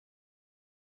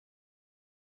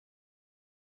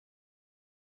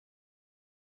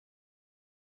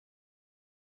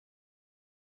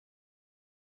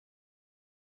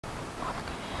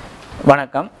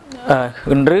வணக்கம்.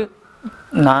 இன்று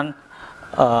நான்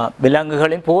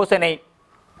விலங்குகளின் போசனை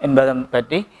என்பதை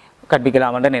பற்றி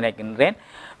கற்பிக்கலாம் என்று நினைக்கின்றேன்.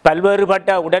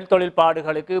 பல்வேறுபட்ட உடல்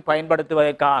தொழில்பாடுகளுக்கு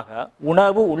பயன்படுத்துவதற்காக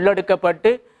உணவு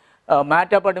உள்ளெடுக்கப்பட்டு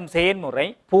மாற்றப்படும் செயல்முறை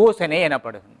போசனை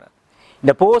எனப்படுகின்றது.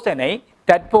 இந்த போசனை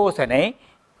தற்போசனை,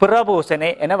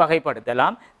 பிறபோசனை என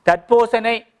வகைப்படுத்தலாம்.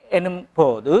 தற்போசனை எனும்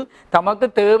போது தமக்கு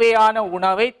தேவையான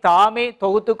உணவை தாமே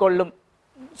தொகுத்து கொள்ளும்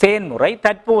செயல்முறை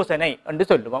தற்போசனை என்று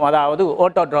சொல்லுவோம். அதாவது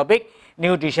ஆட்டோட்ரோபிக்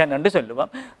நியூட்ரிஷன் என்று சொல்லுவோம்.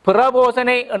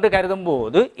 பிறபோசனை என்று கருதும்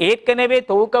போது ஏற்கனவே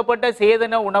தொகுக்கப்பட்ட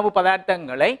சேதன உணவு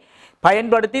பதார்த்தங்களை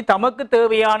பயன்படுத்தி தமக்கு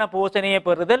தேவையான போசனையை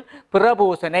பெறுதல்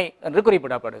பிறபோசனை என்று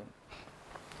குறிப்பிடப்படும்.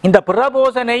 இந்த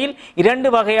பிறபோசனையில்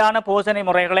இரண்டு வகையான போசனை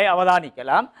முறைகளை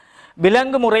அவதானிக்கலாம்.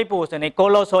 விலங்கு முறை போசனை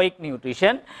கோலோசோயிக்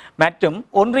நியூட்ரிஷன் மற்றும்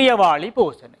ஒன்றியவாளி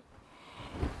போசனை.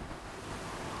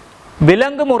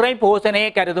 விலங்கு முறை போசனையை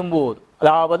கருதும் போது,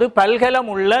 அதாவது பல்கலம்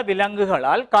உள்ள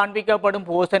விலங்குகளால் காண்பிக்கப்படும்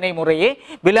போசனை முறையே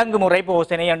விலங்கு முறை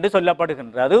போசனை என்று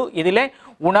சொல்லப்படுகின்றது. இதில்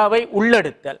உணவை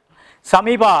உள்ளெடுத்தல்,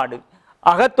 சமிபாடு,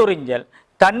 அகத்துறிஞ்சல்,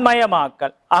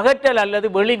 தன்மயமாக்கல், அகற்றல் அல்லது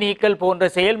வெளி நீக்கல் போன்ற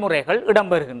செயல்முறைகள்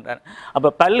இடம்பெறுகின்றன.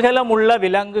 அப்போ பல்கலம் உள்ள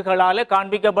விலங்குகளால்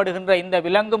காண்பிக்கப்படுகின்ற இந்த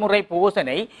விலங்கு முறை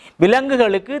போசனை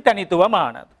விலங்குகளுக்கு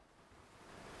தனித்துவமானது.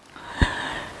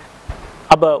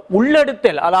 அப்போ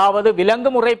உள்ளெடுத்தல், அதாவது விலங்கு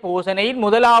முறை போசனையின்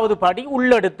முதலாவது படி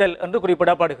உள்ளெடுத்தல் என்று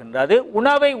குறிப்பிடப்படுகின்றது.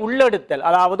 உணவை உள்ளெடுத்தல்,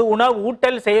 அதாவது உணவு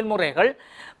ஊட்டல் செயல்முறைகள்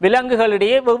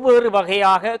விலங்குகளிடையே வெவ்வேறு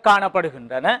வகையாக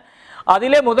காணப்படுகின்றன.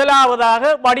 அதிலே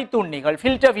முதலாவதாக வடித்துண்ணிகள்,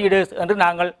 ஃபில்டர் ஃபீடர்ஸ் என்று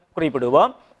நாங்கள்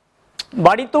குறிப்பிடுவோம்.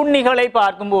 வடித்துண்ணிகளை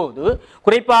பார்க்கும்போது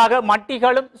குறிப்பாக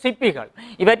மட்டிகளும் சிப்பிகள்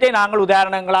இவற்றை நாங்கள்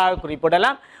உதாரணங்களாக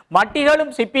குறிப்பிடலாம்.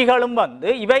 மட்டிகளும் சிப்பிகளும்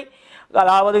இவை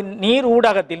அதாவது நீர்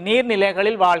ஊடகத்தில்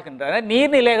நீர்நிலைகளில் வாழ்கின்றன.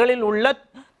 நீர்நிலைகளில் உள்ள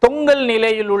தொங்கல்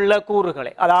நிலையில் உள்ள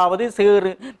கூறுகளை, அதாவது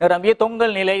சேறு நிரம்பிய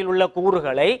தொங்கல் நிலையில் உள்ள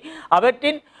கூறுகளை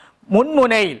அவற்றின்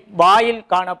முன்முனையில் வாயில்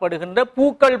காணப்படுகின்ற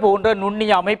பூக்கள் போன்ற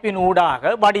நுண்ணிய அமைப்பின்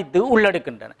ஊடாக வடித்து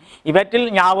உள்ளெடுக்கின்றன. இவற்றில்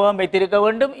ஞாபகம் வைத்திருக்க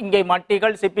வேண்டும், இங்கே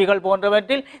மட்டிகள் சிப்பிகள்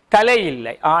போன்றவற்றில் தலை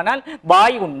இல்லை, ஆனால்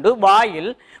வாய் உண்டு.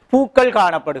 வாயில் பூக்கள்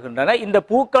காணப்படுகின்றன. இந்த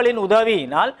பூக்களின்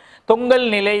உதவியினால் தொங்கல்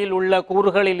நிலையில் உள்ள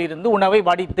கூறுகளில் இருந்து உணவை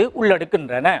வடித்து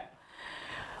உள்ளெடுக்கின்றன.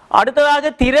 அடுத்ததாக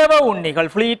திரவ உண்ணிகள்,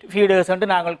 ஃப்ளூயிட் ஃபீடர்ஸ் என்று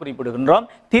நாங்கள் குறிப்பிடுகின்றோம்.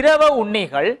 திரவ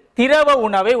உண்ணிகள் திரவ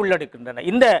உணவை உள்ளெடுக்கின்றன.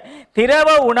 இந்த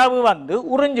திரவ உணவு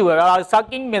உறிஞ்சுவது, அதாவது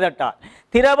சக்கிங் மெத்தடால்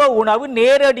திரவ உணவு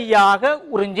நேரடியாக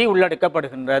உறிஞ்சி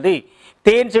உள்ளெடுக்கப்படுகின்றது.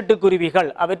 தேன்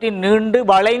சிட்டுக்குருவிகள் அவற்றின் நீண்டு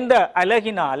வளைந்த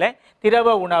அலகினால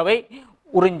திரவ உணவை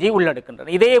உறிஞ்சி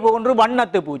உள்ளெடுக்கின்றன. இதே போன்று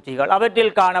வண்ணத்து பூச்சிகள்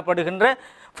அவற்றில் காணப்படுகின்ற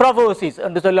ஃப்ரோபோசிஸ்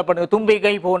என்று சொல்லப்படுகிற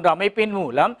தும்பிக்கை போன்ற அமைப்பின்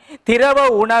மூலம் திரவ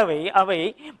உணவை அவை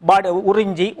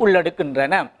உறிஞ்சி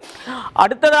உள்ளெடுக்கின்றன.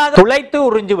 அடுத்ததாக துளைத்து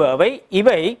உறிஞ்சுபவை.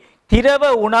 இவை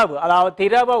திரவ உணவு, அதாவது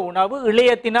திரவ உணவு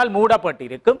இழையத்தினால்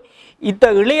மூடப்பட்டிருக்கும்.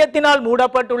 இந்த இழையத்தினால்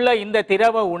மூடப்பட்டுள்ள இந்த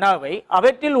திரவ உணவை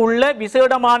அவற்றில் உள்ள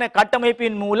விசேடமான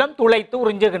கட்டமைப்பின் மூலம் துளைத்து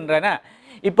உறிஞ்சுகின்றன.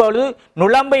 இப்பொழுது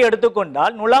நுளம்பை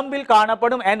எடுத்துக்கொண்டால் நுளம்பில்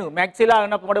காணப்படும் அணு மேக்சிலா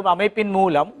எனப்படும் அமைப்பின்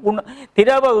மூலம்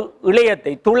திரவ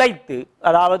இழையத்தை துளைத்து,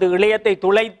 அதாவது இழையத்தை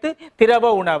துளைத்து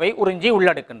திரவ உணவை உறிஞ்சி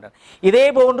உள்ளெடுக்கின்றன. இதே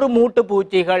போன்று மூட்டு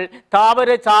பூச்சிகள்,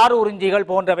 தாவர சாறு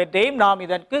உறிஞ்சிகள் போன்றவற்றையும் நாம்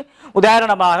இதற்கு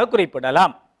உதாரணமாக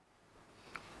குறிப்பிடலாம்.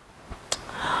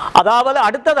 அதாவது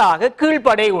அடுத்ததாக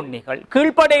கீழ்ப்படை உண்ணிகள்.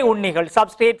 கீழ்ப்படை உண்ணிகள்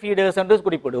சப்ஸ்ட்ரேட் ஃபீடர்ஸ் என்று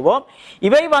குறிப்பிடுவோம்.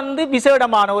 இவை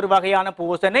விசேடமான ஒரு வகையான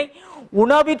போசனை.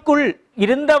 உணவிற்குள்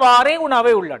இருந்தவாறே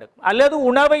உணவை உள்ளடக்கும் அல்லது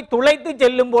உணவை துளைத்து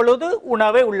செல்லும் பொழுது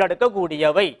உணவை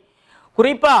உள்ளடக்கக்கூடியவை.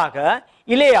 குறிப்பாக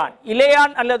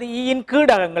இலையான் அல்லது ஈயின்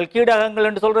கீடகங்கள்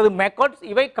என்று சொல்றது மெக்கட்ஸ்.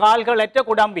 இவை கால்களற்ற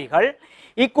குடம்பிகள்.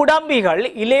 இக்குடம்பிகள்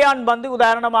இலையான்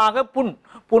உதாரணமாக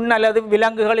புண் அல்லது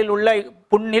விலங்குகளில் உள்ள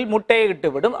புண்ணில் முட்டையை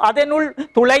இட்டுவிடும். அதனுள்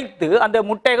துளைத்து அந்த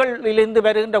முட்டைகளிலிருந்து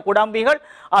வருகின்ற குடம்பிகள்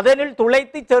அதனுள்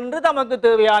துளைத்து சென்று தமக்கு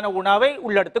தேவையான உணவை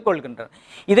உள்ளெடுத்துக் கொள்கின்றன.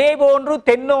 இதே போன்று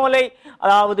தென்னோலை,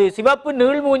 அதாவது சிவப்பு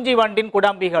நீள்மூஞ்சி வண்டின்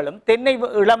குடம்பிகளும் தென்னை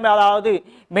அதாவது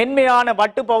மென்மையான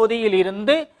வட்டு பகுதியில்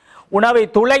இருந்து உணவை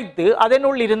துளைத்து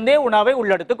அதனுள் இருந்தே உணவை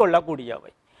உள்ளெடுத்துக்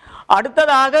கொள்ளக்கூடியவை.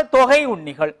 அடுத்ததாக தொகை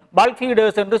உண்ணிகள், பல்க்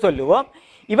ஃபீடர்ஸ் என்று சொல்லுவோம்.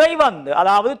 இவை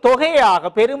அதாவது தொகையாக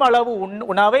பெருமளவு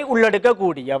உணவை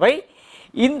உள்ளெடுக்கக்கூடியவை.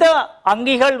 இந்த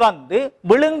அங்கிகள்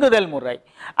விழுங்குதல் முறை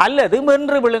அல்லது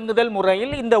மென்று விழுங்குதல்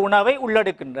முறையில் இந்த உணவை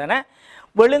உள்ளெடுக்கின்றன.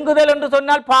 விழுங்குதல் என்று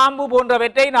சொன்னால் பாம்பு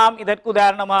போன்றவற்றை நாம் இதற்கு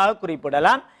உதாரணமாக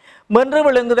குறிப்பிடலாம். மென்று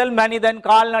விழுங்குதல் மனிதன்,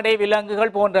 கால்நடை,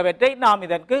 விலங்குகள் போன்றவற்றை நாம்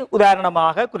இதற்கு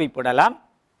உதாரணமாக குறிப்பிடலாம்.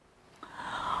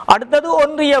 அடுத்தது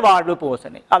ஒன்றிய வாழ்வு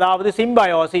போசனை, அதாவது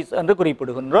சிம்பயோசிஸ் என்று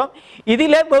குறிப்பிடுகின்றோம்.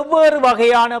 இதில் வெவ்வேறு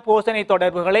வகையான போசனை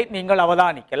தொடர்புகளை நீங்கள்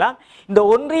அவதானிக்கலாம். இந்த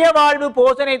ஒன்றிய வாழ்வு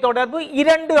போசனை தொடர்பு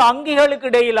இரண்டு அங்கிகளுக்கு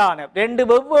இடையிலான, ரெண்டு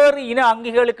வெவ்வேறு இன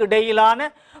அங்கிகளுக்கு இடையிலான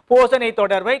போசனை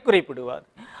தொடர்பை குறிப்பிடுவது.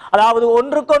 அதாவது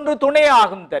ஒன்றுக்கொன்று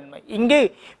துணையாகும் தன்மை. இங்கு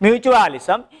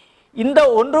மியூச்சுவாலிசம். இந்த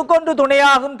ஒன்றுக்கொன்று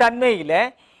துணையாகும் தன்மையில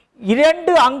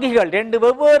இரண்டு அங்கிகள், ரெண்டு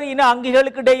வெவ்வேறு இன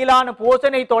அங்கிகளுக்கு இடையிலான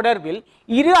போசனை தொடர்பில்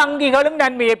இரு அங்கிகளும்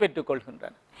நன்மையை பெற்றுக்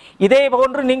கொள்கின்றன. இதே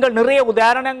போன்று நீங்கள் நிறைய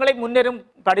உதாரணங்களை முன்னரும்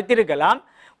படித்திருக்கலாம்.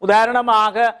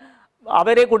 உதாரணமாக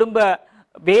அவரே குடும்ப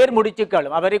வேர்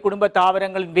முடிச்சுக்களும், அவரை குடும்ப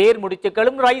தாவரங்களின் வேர்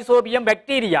முடிச்சுக்களும் ரைசோபியம்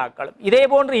பாக்டீரியாக்களும். இதே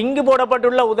போன்று இங்கு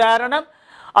போடப்பட்டுள்ள உதாரணம்,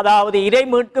 அதாவது இறை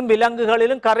மீட்கும்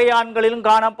விலங்குகளிலும் கரையான்களிலும்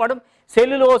காணப்படும்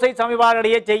செல்லுலோசை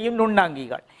சமிபாடடைய செய்யும்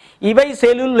நுண்ணங்கிகள். இவை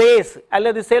செல்லுலேஸ்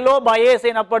அல்லது செலோபயேஸ்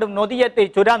எனப்படும் நொதியத்தை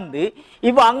சுரந்து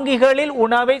இவ்வங்கிகளில்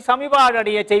உணவை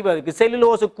சமிபாடடைய செய்வதற்கு,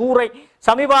 செல்லுலோசு கூரை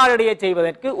சமிபாடடைய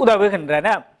செய்வதற்கு உதவுகின்றன.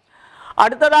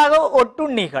 அடுத்ததாக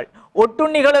ஒட்டுண்ணிகள்.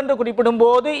 ஒட்டுண்ணிகள் என்று குறிப்பிடும்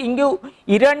போது இங்கு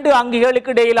இரண்டு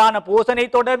அங்கிகளுக்கு இடையிலான போசனை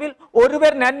தொடர்பில்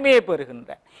ஒருவர் நன்மையை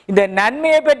பெறுகின்றார். இந்த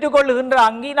நன்மையை பெற்றுக் கொள்ளுகின்ற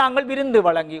அங்கி நாங்கள் விருந்து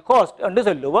வழங்கி ஹோஸ்ட் என்று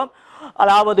சொல்லுவோம்.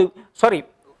 அதாவது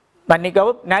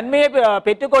மன்னிக்கவும், நன்மையை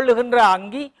பெற்றுக்கொள்ளுகின்ற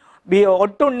அங்கி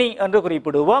ஒட்டுண்ணி என்று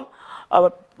குறிப்பிடுவோம்.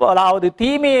 அதாவது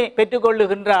தீமையை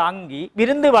பெற்றுக்கொள்ளுகின்ற அங்கி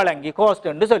விருந்து வழங்கி கோஸ்ட்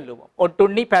என்று சொல்லுவோம்.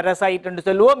 ஒட்டுண்ணி பாரசைட் என்று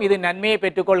சொல்லுவோம். இது நன்மையை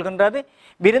பெற்றுக்கொள்கின்றது,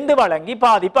 விருந்து வழங்கி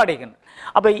பாதிப்பு அடைகின்றது.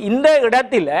 அப்ப இந்த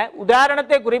இடத்துல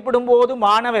உதாரணத்தை குறிப்பிடும் போது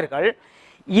மாணவர்கள்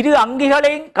இரு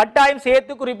அங்கிகளையும் கட்டாயம்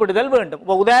சேர்த்து குறிப்பிடுதல் வேண்டும்.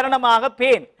 உதாரணமாக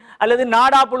பேன் அல்லது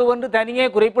நாடாப்புழு என்று தனியே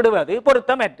குறிப்பிடுவது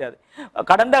பொருத்தமற்றது.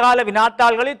 கடந்த கால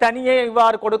வினாத்தாள்களில் தனியே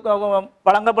இவ்வாறு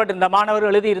வழங்கப்பட்டிருந்த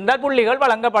மாணவர்கள் எழுதியிருந்தால் புள்ளிகள்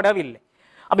வழங்கப்படவில்லை.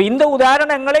 அப்ப இந்த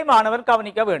உதாரணங்களை மாணவர்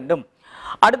கவனிக்க வேண்டும்.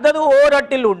 அடுத்தது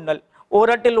ஓரட்டில் உண்ணல்.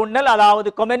 ஓரட்டில் உண்ணல் அதாவது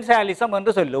கொமென்சாலிசம்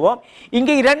என்று சொல்லுவோம்.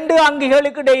 இங்கு இரண்டு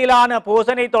அங்கிகளுக்கு இடையிலான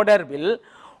போசனை தொடர்பில்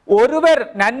ஒருவர்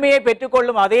நன்மையை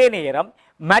பெற்றுக்கொள்ளும் அதே நேரம்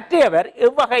மற்றவர்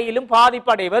எவ்வகையிலும்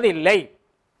பாதிப்படைவதில்லை.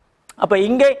 அப்ப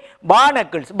இங்கே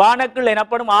பானக்கிள்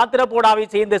எனப்படும் ஆத்திரப்போடாவை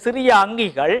சேர்ந்த சிறிய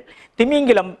அங்கிகள்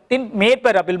திமிங்கிலத்தின்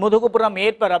மேற்பரப்பில், முதுகுப்புறம்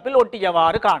மேற்பரப்பில்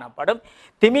ஒட்டியவாறு காணப்படும்.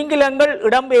 திமிங்கிலங்கள்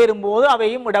இடம்பெயரும் போது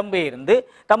அவையும் இடம்பெயர்ந்து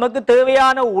தமக்கு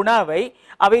தேவையான உணவை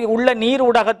அவை உள்ள நீர்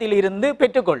ஊடகத்தில் இருந்து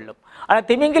பெற்றுக்கொள்ளும். ஆனால்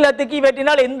திமிங்கிலத்துக்கு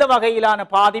இவற்றினால் எந்த வகையிலான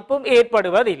பாதிப்பும்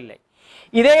ஏற்படுவதில்லை.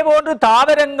 இதே போன்று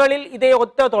தாவரங்களில் இதே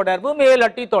ஒத்த தொடர்பு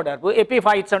மேலட்டி தொடர்பு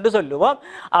எபிஃபைட்ஸ் என்று சொல்லுவோம்.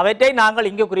 அவற்றை நாங்கள்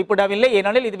இங்கு குறிப்பிடவில்லை,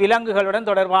 ஏனெனில் இது விலங்குகளுடன்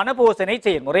தொடர்பான போசனை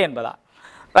செயல்முறை என்பதால்.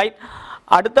 ரைட்.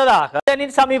 அடுத்ததாக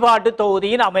சமிபாட்டு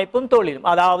தொகுதியின் அமைப்பும் தொழிலும்,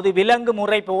 அதாவது விலங்கு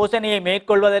முறை போசனையை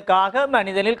மேற்கொள்வதற்காக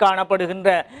மனிதனில்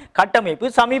காணப்படுகின்ற கட்டமைப்பு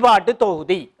சமிபாட்டு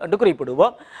தொகுதி என்று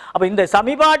குறிப்பிடுவோம். அப்ப இந்த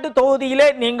சமிபாட்டு தொகுதியிலே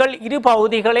நீங்கள் இரு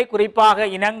பகுதிகளை குறிப்பாக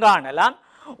இனங்காணலாம்.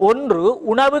 ஒன்று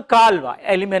உணவு கால்வாய்,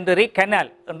 எலிமெண்டரி கெனல்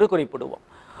என்று குறிப்பிடுவோம்.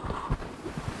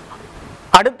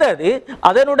 அடுத்தது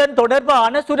அதனுடன்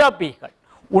தொடர்பான சுரப்பிகள்.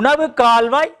 உணவு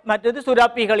கால்வாய் மற்றது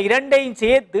சுரப்பிகள் இரண்டையும்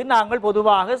சேர்த்து நாங்கள்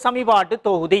பொதுவாக சமிபாட்டு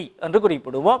தொகுதி என்று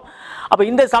குறிப்பிடுவோம். அப்ப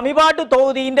இந்த சமிபாட்டு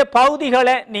தொகுதியின்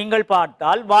பகுதிகளை நீங்கள்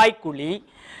பார்த்தால் வாய்க்குழி,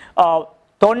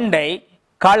 தொண்டை,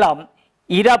 களம்,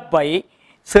 இரப்பை,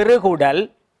 சிறுகுடல்,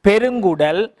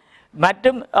 பெருங்குடல்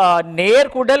மற்றும்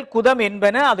நேர்குடல், குதம்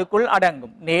என்பன அதுக்குள்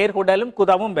அடங்கும். நேர்குடலும்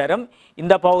குதமும் பெறும்.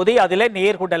 இந்த பகுதி அதில்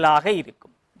நேர்குடலாக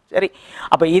இருக்கும். சரி.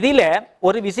 அப்ப இதில்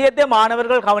ஒரு விஷயத்தை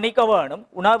மாணவர்கள் கவனிக்க வேணும்.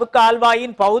 உணவு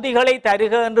கால்வாயின் பகுதிகளை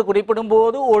தருக என்று குறிப்பிடும்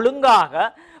போது ஒழுங்காக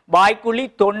வாய்க்குழி,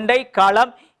 தொண்டை,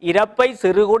 களம், இரப்பை,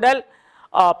 சிறுகுடல்,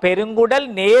 பெருங்குடல்,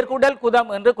 நேர்குடல்,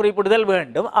 குதம் என்று குறிப்பிடுதல்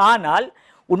வேண்டும். ஆனால்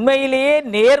உண்மையிலேயே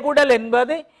நேர்குடல்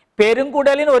என்பது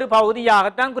பெருங்குடலின் ஒரு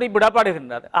பகுதியாகத்தான்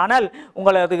குறிப்பிடப்படுகின்றது. ஆனால்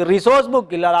உங்களது ரிசோர்ஸ்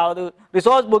புக்கில், அதாவது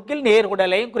ரிசோர்ஸ் புக்கில்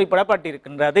நேர்குடலையும்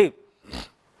குறிப்பிடப்பட்டிருக்கின்றது.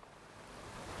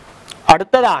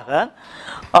 அடுத்ததாக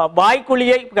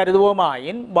வாய்க்குழியை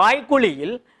கருதுவோமாயின்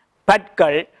வாய்க்குழியில்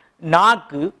பற்கள்,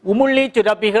 நாக்கு, உமிழ்நீ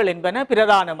சுரப்பிகள் என்பன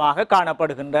பிரதானமாக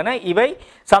காணப்படுகின்றன. இவை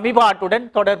சமிபாட்டுடன்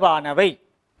தொடர்பானவை.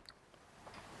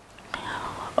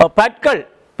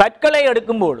 பற்களை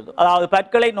எடுக்கும் பொழுது, அதாவது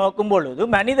பற்களை நோக்கும் பொழுது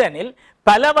மனிதனில்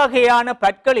பல வகையான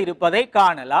பற்கள் இருப்பதை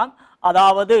காணலாம்.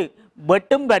 அதாவது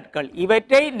வெட்டும் பற்கள்,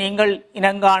 இவற்றை நீங்கள்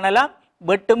இனங்காணலாம்.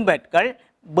 வெட்டும் பற்கள்,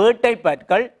 வேட்டை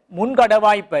பற்கள்,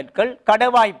 முன்கடவாய் பற்கள்,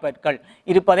 கடவாய் பற்கள்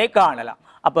இருப்பதை காணலாம்.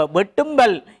 அப்ப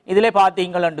வெட்டும்பல் இதில்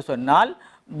பார்த்தீங்கள் என்று சொன்னால்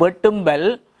வெட்டும்பல்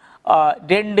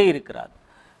 2 இருக்கிறது,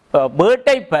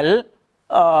 வேட்டைப்பல்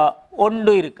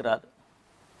 1 இருக்கிறது,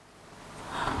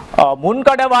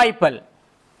 முன்கடவாய்ப்பல்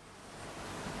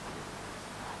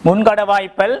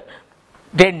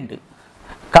 2,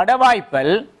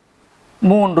 கடவாய்ப்பல்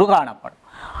 3 காணப்படும்.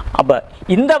 அப்ப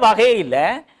இந்த வகையில்,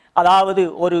 அதாவது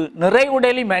ஒரு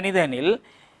நிறைவுடலி மனிதனில்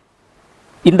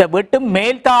இந்த வெட்டும்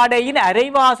மேல்தாடையின்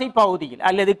அரைவாசி பகுதியில்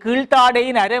அல்லது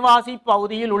கீழ்த்தாடையின் அரைவாசி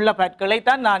பகுதியில் உள்ள பற்களை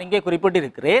தான் நான் இங்கே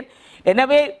குறிப்பிட்டிருக்கிறேன்.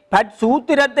 எனவே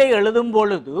சூத்திரத்தை எழுதும்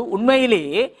பொழுது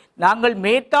உண்மையிலேயே நாங்கள்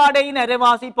மேற்தாடையின்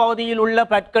அரைவாசி பகுதியில் உள்ள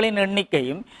பற்களின்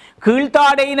எண்ணிக்கையும்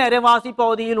கீழ்த்தாடையின் அரைவாசி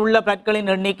பகுதியில் உள்ள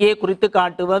பற்களின் எண்ணிக்கையை குறித்து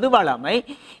காட்டுவது வழமை.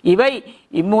 இவை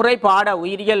இம்முறை பாட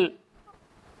உயிரியல்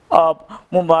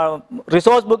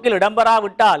ரிசோர்ஸ் புக்கில்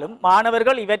இடம்பெறாவிட்டாலும்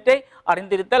மாணவர்கள் இவற்றை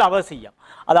அறிந்திருத்தல் அவசியம்.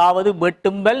 அதாவது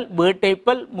வெட்டும்பல்,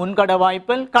 வேட்டைப்பல்,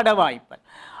 முன்கடவாய்ப்பல், கடவாய்ப்பல்.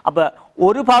 அப்ப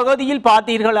ஒரு பகுதியில்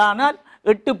பார்த்தீர்களானால்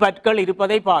 8 பற்கள்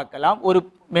இருப்பதை பார்க்கலாம். ஒரு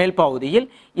மேல் பகுதியில்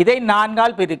இதை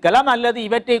 4ஆல் பெருக்கலாம் அல்லது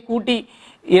இவற்றை கூட்டி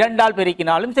 2ஆல்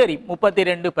பெருக்கினாலும் சரி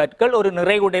 32 பற்கள் ஒரு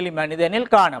நிறைகுடலி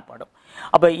மனிதனில் காணப்படும்.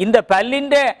 அப்ப இந்த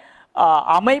பல்லின்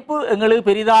அமைப்பு எங்களுக்கு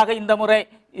பெரிதாக இந்த முறை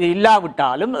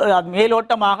இல்லாவிட்டாலும்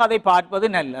மேலோட்டமாக அதை பார்ப்பது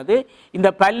நல்லது. இந்த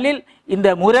பல்லில் இந்த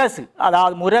முரசு,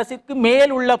 அதாவது முரசுக்கு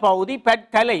மேல் உள்ள பகுதி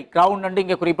பட்தலை, கிரவுண்ட் என்று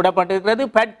இங்கே குறிப்பிடப்பட்டிருக்கிறது,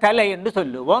 பட்தலை என்று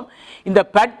சொல்லுவோம். இந்த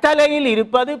பட்தலையில்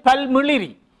இருப்பது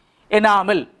பல்மிளிரி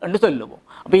எனாமல் என்று சொல்லுவோம்.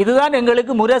 அப்ப இதுதான்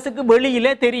எங்களுக்கு முரசுக்கு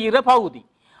வெளியிலே தெரிகிற பகுதி.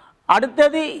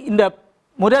 அடுத்தது இந்த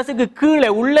முரசுக்கு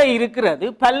கீழே உள்ளே இருக்கிறது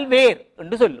பல்வேர்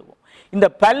என்று சொல்லுவோம். இந்த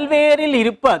பல்வேரில்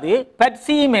இருப்பது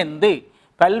பற்சீமெந்து,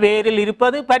 பல்வேரில்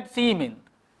இருப்பது பற்சீமெந்து.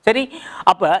 சரி,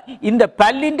 அப்ப இந்த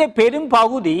பல்லின் பெரும்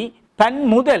பகுதி பன்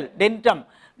முதல்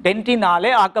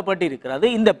டென்டினாலே ஆக்கப்பட்டிருக்கிறது.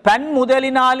 இந்த பன்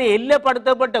முதலினாலே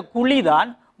எல்லப்படுத்தப்பட்ட குழிதான்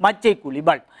மச்சை குழி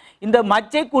பல். இந்த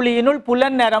மச்சை குழியினுள்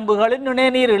புலன் நரம்புகளும்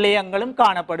நுழைநீர் இழையங்களும்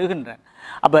காணப்படுகின்றன.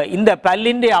 அப்ப இந்த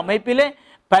பல்லின் அமைப்பிலே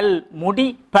பல் முடி,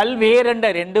 பல்வேர் என்ற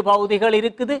 2 பகுதிகள்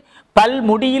இருக்குது. பல்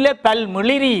முடியில பல்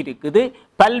மிளிரி இருக்குது,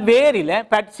 பல்வேரில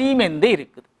பற்சீமெந்து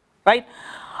இருக்குது. ரைட்.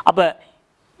 அப்ப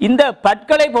இந்த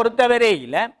பற்களை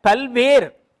பொறுத்தவரையில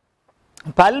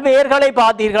பல்வேர்களை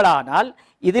பார்த்தீர்களானால்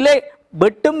இதிலே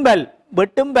வெட்டும்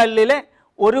பல்லில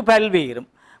ஒரு பல்வேரும்,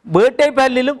 வேட்டை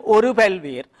பல்லிலும் ஒரு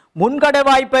பல்வேர்,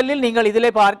 முன்கடவாய்ப்பல்லில் நீங்கள்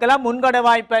இதிலே பார்க்கலாம்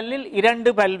முன்கடவாய்ப்பல்லில்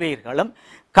 2 பல்வேர்களும்,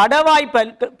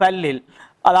 கடவாய்ப்பல்லில்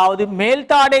அதாவது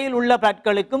மேல்தாடையில் உள்ள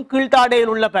பற்களுக்கும்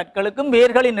கீழ்த்தாடையில் உள்ள பற்களுக்கும்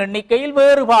வேர்களின் எண்ணிக்கையில்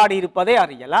வேறுபாடு இருப்பதை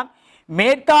அறியலாம்.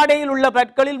 மேற்தாடையில் உள்ள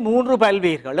பற்களில் 3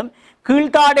 பல்வேர்களும்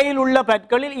கீழ்த்தாடையில் உள்ள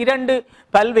பற்களில் 2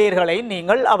 பல்வேர்களை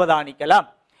நீங்கள் அவதானிக்கலாம்.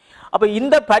 அப்ப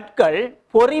இந்த பற்கள்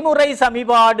பொறிமுறை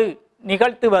சமிபாடு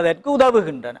நிகழ்த்துவதற்கு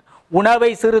உதவுகின்றன.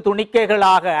 உணவை சிறு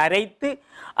துணிக்கைகளாக அரைத்து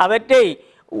அவற்றை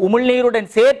உமிழ்நீருடன்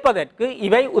சேர்ப்பதற்கு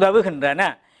இவை உதவுகின்றன.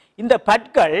 இந்த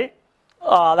பற்கள்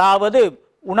அதாவது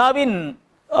உணவின்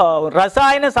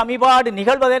ரசாயன சமிபாடு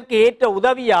நிகழ்வதற்கு ஏற்ற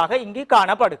உதவியாக இங்கு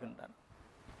காணப்படுகின்றன.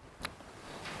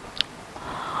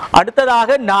 அடுத்ததாக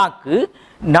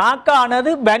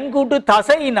நாக்கானது வன்கூட்டு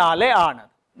தசையினாலே ஆனது.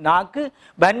 நாக்கு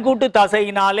வன்கூட்டு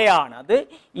தசையினாலே ஆனது.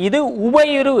 இது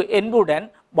உபயுறு என்புடன்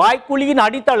வாய்க்குழியின்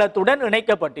அடித்தளத்துடன்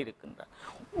இணைக்கப்பட்டிருக்கின்றது.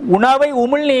 உணவை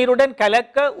உமிழ்நீருடன்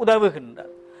கலக்க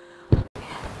உதவுகின்றது.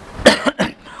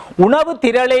 உணவு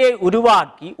திரளையை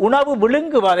உருவாக்கி உணவு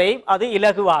விழுங்குவதை அது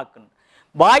இலகுவாக்கின்றது.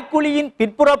 வாய்க்குழியின்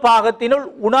பிற்புற பாகத்தினுள்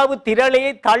உணவு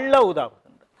திரளையை தள்ள உதவுகின்றது.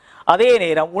 அதே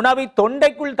நேரம் உணவை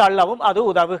தொண்டைக்குள் தள்ளவும் அது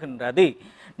உதவுகின்றது.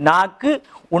 நாக்கு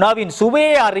உணவின்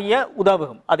சுவையை அறிய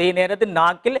உதவும். அதே நேரத்தில்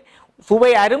நாக்கில்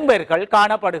சுவை அரும்பர்கள்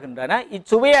காணப்படுகின்றன.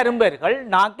 இச்சுவை அரும்பர்கள்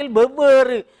நாக்கில்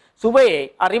வெவ்வேறு சுவையை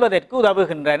அறிவதற்கு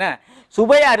உதவுகின்றன.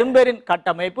 சுவை அரும்பரின்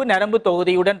கட்டமைப்பு நரம்பு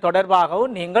தொகுதியுடன்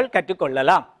தொடர்பாகவும் நீங்கள்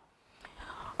கற்றுக்கொள்ளலாம்.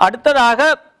 அடுத்ததாக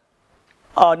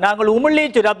நாங்கள்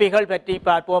உமிழ்நீர் சுரப்பிகள் பற்றி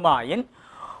பார்ப்போமாயின்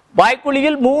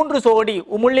வாய்க்குழியில் 3 சோடி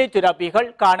உமிழ்நீர் சுரப்பிகள்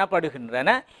காணப்படுகின்றன.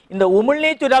 இந்த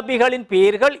உமிழ்நீர் சுரப்பிகளின்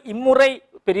பெயர்கள் இம்முறை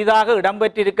பெரிதாக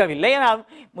இடம்பெற்றிருக்கவில்லை.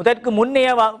 முதற்கு முன்னைய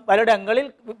வருடங்களில்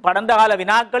கடந்த கால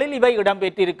வினாக்களில் இவை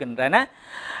இடம்பெற்றிருக்கின்றன.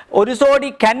 ஒரு சோடி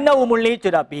கன்ன உமிழ்நீர்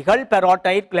சுரப்பிகள்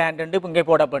பெரோடைட் கிளாண்ட் என்று இங்கே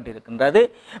போடப்பட்டிருக்கின்றது.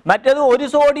 மற்றது ஒரு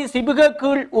சோடி சிபுக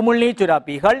கீழ் உமிழ்நீர்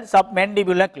சுரப்பிகள்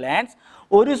சப்மெண்டிபுலர் கிளாண்ட்ஸ்,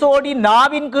 ஒரு சோடி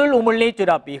நாவின் கீழ் உமிழ்நீர்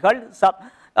சுரப்பிகள்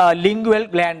லிங்குவல்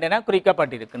கிளாண்ட் என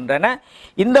குறிக்கப்பட்டிருக்கின்றன.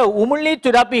 இந்த உமிழ்நீர்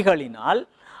சுரப்பிகளினால்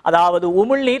அதாவது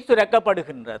உமிழ்நீர்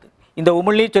சுரக்கப்படுகின்றது. இந்த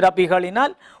உமிழ்நீர்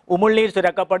சுரப்பிகளினால் உமிழ்நீர்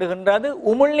சுரக்கப்படுகின்றது.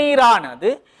 உமிழ்நீரானது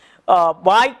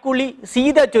வாய்க்குழி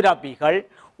சீத சுரப்பிகள்,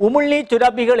 உமிழ்நீர்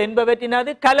சுரப்பிகள்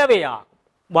என்பவற்றினது கலவையாகும்.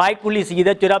 வாய்க்குழி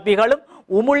சீத சுரப்பிகளும்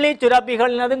உமிழ்நீர்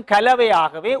சுரப்பிகளினதும்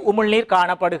கலவையாகவே உமிழ்நீர்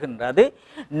காணப்படுகின்றது.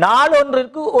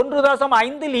 நாளொன்றிற்கு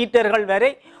 1.5 லிட்டர்கள்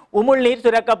வரை உமிழ்நீர்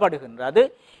சுரக்கப்படுகின்றது.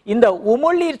 இந்த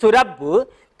உமிழ்நீர் சுரப்பு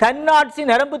தன்னாட்சி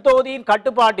நரம்பு தொகுதியின்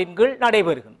கட்டுப்பாட்டின் கீழ்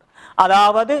நடைபெறுகின்றது.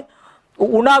 அதாவது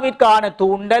உணவிற்கான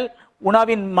தூண்டல்,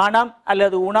 உணவின் மனம்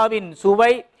அல்லது உணவின்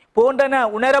சுவை போன்றன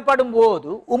உணரப்படும் போது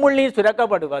உமிழ்நீர்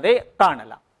சுரக்கப்படுவதை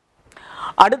காணலாம்.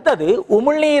 அடுத்தது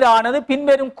உமிழ்நீரானது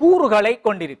பின்வரும் கூறுகளை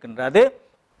கொண்டிருக்கின்றது.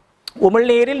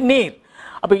 உமிழ்நீரில் நீர்.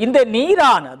 அப்ப இந்த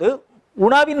நீரானது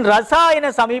உணவின் ரசாயன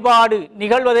சமிபாடு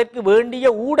நிகழ்வதற்கு வேண்டிய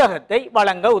ஊடகத்தை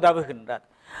வழங்க உதவுகின்றது.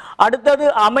 அடுத்தது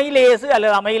அமைலேசு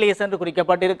அல்லது அமைலேஸ் என்று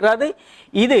குறிக்கப்பட்டிருக்கிறது.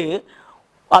 இது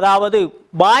அதாவது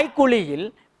வாய்க்குழியில்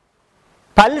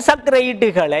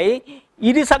பல்சக்கரைட்டுகளை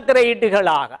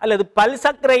இருசக்கரைட்டுகளாக அல்லது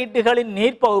பல்சக்கரைட்டுகளின்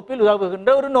நீர்ப்பகுப்பில் உதவுகின்ற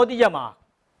ஒரு நொதியமாகும்.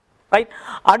 ரைட்.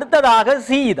 அடுத்ததாக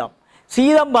சீதம்.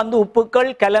 சீதம் வந்து உப்புக்கள்,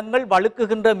 கலங்கள்,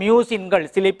 வழுக்குகின்ற மியூசின்கள்,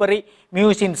 சிலிப்பரி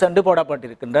மியூசின்ஸ் என்று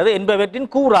போடப்பட்டிருக்கின்றது என்பவற்றின்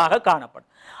கூறாக காணப்படும்.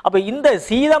 அப்போ இந்த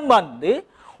சீதம் வந்து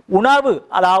உணவு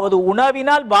அதாவது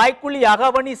உணவினால் வாய்க்குழி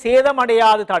அகவணி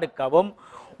சேதமடையாது தடுக்கவும்,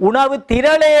 உணவு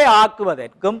திரளே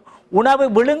ஆக்குவதற்கும், உணவு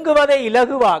விழுங்குவதை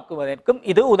இலகுவாக்குவதற்கும்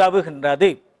இது உதவுகின்றது.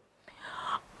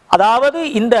 அதாவது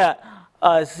இந்த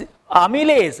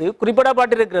அமிலேசு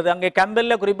குறிப்பிடப்பட்டிருக்கிறது, அங்கே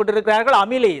கம்பெல்ல குறிப்பிட்டிருக்கிறார்கள்.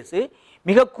 அமிலேசு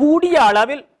மிக கூடிய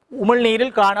அளவில்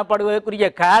உமிழ்நீரில் காணப்படுவதற்குரிய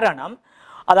காரணம்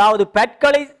அதாவது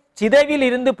பற்களை சிதைவில்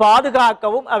இருந்து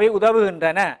பாதுகாக்கவும் அவை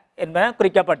உதவுகின்றன என்பன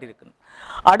குறிக்கப்பட்டிருக்கிறது.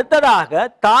 அடுத்ததாக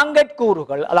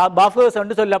தாங்கட்கூறுகள் அதாவது பஃபர்ஸ்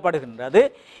என்று சொல்லப்படுகின்றது.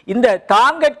 இந்த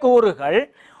தாங்கட்கூறுகள்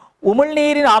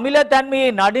உமிழ்நீரின் அமிலத்தன்மையை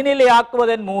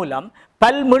நடுநிலையாக்குவதன் மூலம்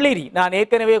பல்மிளிரி, நான்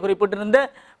ஏற்கனவே குறிப்பிட்டிருந்த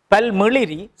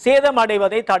பல்மிளிரி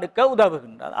சேதமடைவதை தடுக்க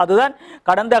உதவுகின்றது. அதுதான்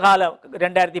கடந்த கால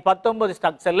 2019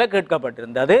 ஸ்ட்ரக்சர்ல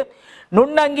கேட்கப்பட்டிருந்தது.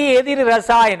 நுண்ணங்கி எதிர்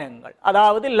ரசாயனங்கள்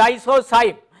அதாவது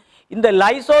லைசோசைம். இந்த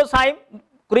லைசோசைம்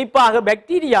குறிப்பாக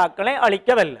பாக்டீரியாக்களை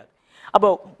அழிக்க வல்லது. அப்போ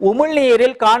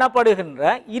உமிழ்நீரில்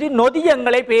காணப்படுகின்ற இரு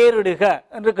நொதியங்களை பெயரிடுக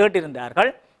என்று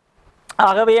கேட்டிருந்தார்கள்.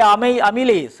 ஆகவே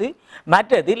அமிலேசு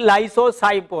மற்றது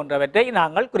லைசோசைம் போன்றவற்றை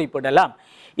நாங்கள் குறிப்பிடலாம்.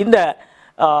 இந்த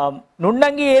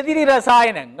நுண்ணங்கி எதிரி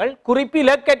ரசாயனங்கள்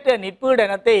குறிப்பிலக்கற்ற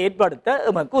நிற்பீடனத்தை ஏற்படுத்த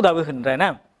எமக்கு உதவுகின்றன.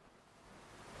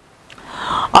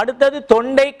 அடுத்தது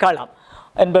தொண்டை களம்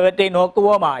என்பவற்றை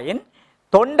நோக்குவோமாயின்,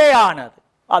 தொண்டையானது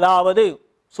அதாவது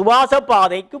சுவாச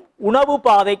பாதைக்கும் உணவு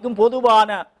பாதைக்கும்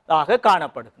பொதுவானதாக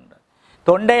காணப்படுகின்றது.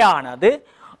 தொண்டையானது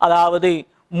அதாவது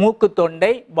மூக்கு தொண்டை,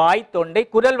 வாய் தொண்டை,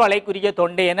 குரல் வளைக்குரிய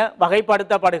தொண்டை என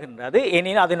வகைப்படுத்தப்படுகின்றது.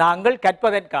 எனினும் அது நாங்கள்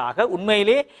கற்பதற்காக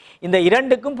உண்மையிலே இந்த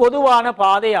இரண்டுக்கும் பொதுவான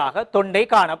பாதையாக தொண்டை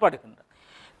காணப்படுகின்றது.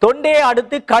 தொண்டையை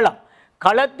அடுத்து களம்.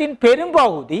 களத்தின்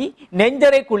பெரும்பகுதி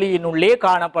நெஞ்சரை குழியினுள்ளே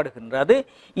காணப்படுகின்றது.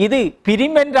 இது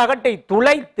பிரிமென்றகட்டை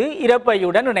துளைத்து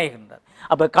இரைப்பையுடன் இணைகின்றது.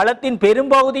 அப்ப களத்தின்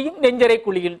பெரும்பகுதியும் நெஞ்சரை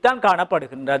குழியில் தான்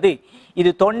காணப்படுகின்றது.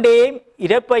 இது தொண்டையை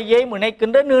இரைப்பையை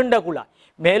இணைக்கின்ற நீண்ட குழாய்.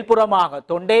 மேல்புறமாக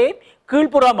தொண்டையை,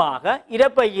 கீழ்ப்புறமாக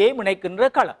இரைப்பையை இணைக்கின்ற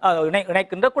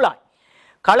குழாய்.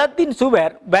 களத்தின்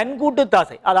சுவர் வெண்கூட்டு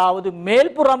தசை அதாவது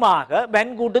மேல்புறமாக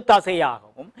வெண்கூட்டு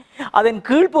தசையாகவும் அதன்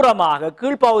கீழ்ப்புறமாக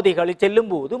கீழ்ப்பகுதிகளில்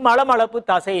செல்லும் போது மளமளப்பு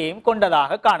தசையையும்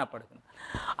கொண்டதாக காணப்படுகிறது.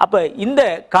 அப்ப இந்த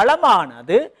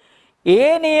களமானது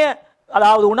ஏனைய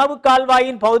அதாவது உணவு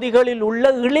கால்வாயின் பகுதிகளில்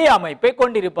உள்ள இழைய அமைப்பை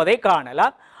கொண்டிருப்பதை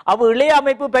காணலாம். இழைய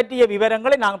அமைப்பு பற்றிய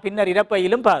விவரங்களை நாங்கள் பின்னர்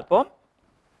இரைப்பையிலும் பார்ப்போம்.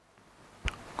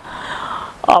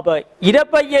 அப்ப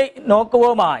இரைப்பையை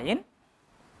நோக்குவோமாயின்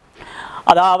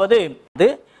அதாவது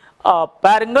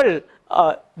பாருங்கள்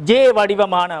ஜே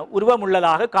வடிவமான உருவம்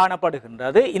உள்ளதாக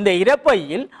காணப்படுகின்றது. இந்த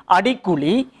இரைப்பையில்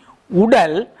அடிக்குழி,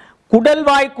 உடல்,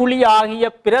 குடல்வாய்க்குழி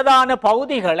ஆகிய பிரதான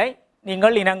பகுதிகளை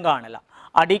நீங்கள் இனங்காணலாம்.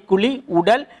 அடிக்குழி,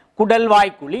 உடல்,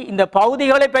 குடல்வாய்க்குழி இந்த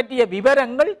பகுதிகளை பற்றிய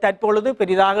விவரங்கள் தற்பொழுது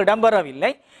பெரிதாக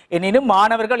இடம்பெறவில்லை. எனினும்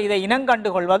மாணவர்கள் இதை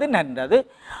இனங்கண்டுகொள்வது நன்றது.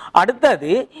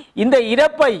 அடுத்தது இந்த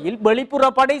இரைப்பையில்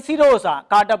வெளிப்புறப்படை சிரோசா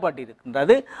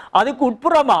காட்டப்பட்டிருக்கின்றது. அதுக்கு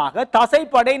உட்புறமாக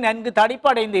தசைப்படை நன்கு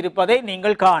தடிப்படைந்து இருப்பதை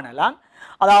நீங்கள் காணலாம்.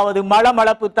 அதாவது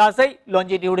மளமளப்பு தசை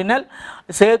லொஞ்சிடியூடினல்,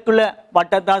 சேர்க்குலர்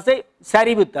வட்ட தசை,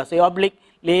 சரிவு தசை ஆப்ளிக்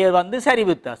லேயர் வந்து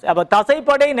சரிவு தசை. அப்ப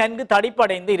தசைப்படை நன்கு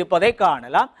தடிப்படைந்து இருப்பதை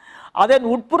காணலாம். அதன்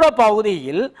உட்புற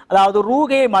பகுதியில் அதாவது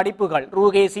ரூகே மடிப்புகள்,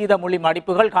 ரூகே சீதமொழி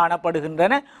மடிப்புகள்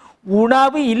காணப்படுகின்றன.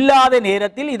 உணவு இல்லாத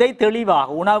நேரத்தில் இதை தெளிவாக,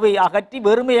 உணவை அகற்றி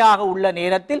வெறுமையாக உள்ள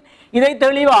நேரத்தில் இதை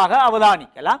தெளிவாக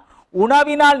அவதானிக்கலாம்.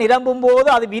 உணவினால் நிரம்பும் போது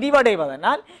அது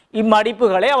விரிவடைவதனால்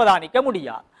இம்மடிப்புகளை அவதானிக்க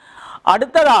முடியாது.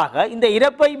 அடுத்ததாக இந்த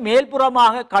இரைப்பை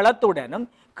மேல்புறமாக களத்துடனும்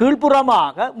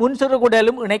கீழ்ப்புறமாக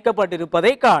முன்சிறுகுடலும்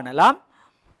இணைக்கப்பட்டிருப்பதை காணலாம்.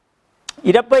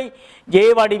 இரைப்பை ஜே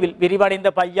வடிவில் விரிவடைந்த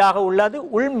பையாக உள்ளது.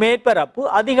 உள் மேற்பரப்பு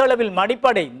அதிக அளவில்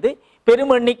மடிப்படைந்து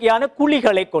பெரும் எண்ணிக்கையான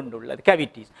குழிகளை கொண்டுள்ளது,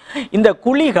 கேவிட்டிஸ். இந்த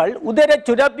குழிகள் உதர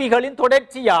சுரப்பிகளின்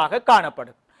தொடர்ச்சியாக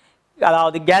காணப்படும்.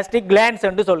 அதாவது கேஸ்ட்ரிக் கிளாண்ட்ஸ்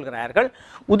என்று சொல்கிறார்கள்.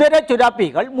 உதர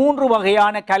சுரப்பிகள் 3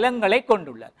 வகையான கலங்களை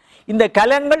கொண்டுள்ளது. இந்த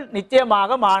கலங்கள்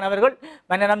நிச்சயமாக மாணவர்கள்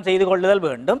மனனம் செய்து கொள்ளுதல்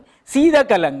வேண்டும். சீத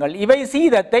கலங்கள், இவை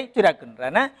சீதத்தை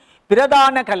சுரக்கின்றன.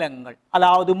 பிரதான கலங்கள்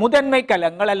அதாவது முதன்மை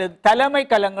கலங்கள் அல்லது தலைமை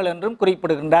கலங்கள் என்றும்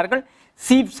குறிப்பிடுகின்றார்கள்,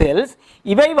 சீப் செல்ஸ்.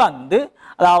 இவை வந்து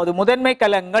அதாவது முதன்மை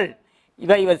கலங்கள்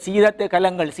இவை சீதத்தை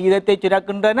கலங்கள் சீதத்தை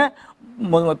சுரக்கின்றன,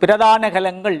 பிரதான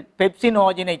கலங்கள்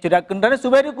பெப்சினோஜனை சுரக்கின்றன,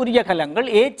 சுவருக்குரிய கலங்கள்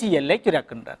ஏச்சிஎல்லை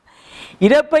சுரக்கின்றன.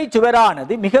 இரைப்பை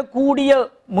சுவரானது மிக கூடிய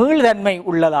மீள்தன்மை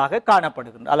உள்ளதாக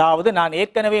காணப்படுகின்றது. அதாவது நான்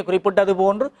ஏற்கனவே குறிப்பிட்டது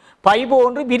போன்று பை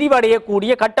போன்று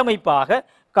விரிவடையக்கூடிய கட்டமைப்பாக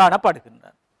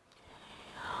காணப்படுகின்றது.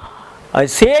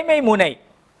 சேமை முனை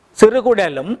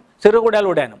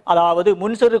சிறுகுடலுடனும் அதாவது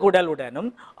முன் சிறுகுடலுடனும்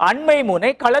அண்மை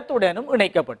முனை களத்துடனும்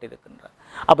இணைக்கப்பட்டிருக்கின்றது.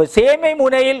 அப்ப சேமை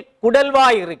முனையில்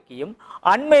குடல்வாய் இறுக்கியும்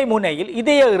அண்மை முனையில்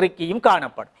இதய இறுக்கியும்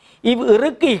காணப்படும். இவ்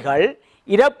இறுக்கிகள்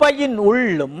இரைப்பையின்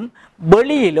உள்ளும்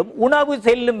வெளியிலும் உணவு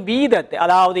செல்லும் வீதத்தை,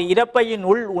 அதாவது இரைப்பையின்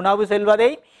உள் உணவு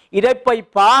செல்வதை இரைப்பை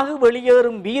பாகு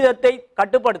வெளியேறும் வீதத்தை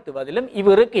கட்டுப்படுத்துவதிலும்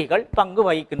இவ் இறுக்கிகள் பங்கு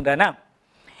வகிக்கின்றன.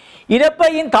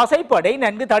 இரைப்பையின் தசைப்படை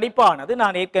நன்கு தடிப்பானது.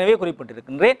 நான் ஏற்கனவே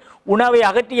குறிப்பிட்டிருக்கின்றேன். உணவை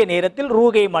அகற்றிய நேரத்தில்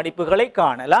ரூகை மடிப்புகளை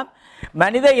காணலாம்.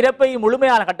 மனித இரைப்பையின்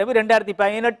முழுமையான கட்டமைப்பு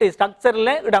 2018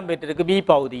 ஸ்ட்ரக்சரில் இடம்பெற்றிருக்கு, பி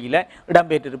பகுதியில்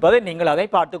இடம்பெற்றிருப்பதை நீங்கள் அதை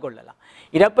பார்த்து கொள்ளலாம்.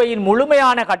 இரைப்பையின்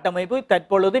முழுமையான கட்டமைப்பு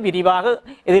தற்பொழுது விரிவாக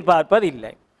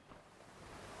எதிர்பார்ப்பதில்லை.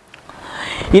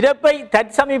 இரைப்பை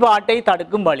தற்சமிபாட்டை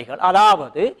தடுக்கும் வழிகள்,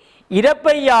 அதாவது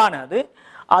இரைப்பையானது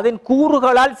அதன்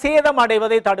கூறுகளால்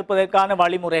சேதமடைவதை தடுப்பதற்கான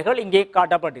வழிமுறைகள் இங்கே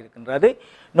காட்டப்பட்டிருக்கின்றது.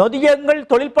 நொதியங்கள்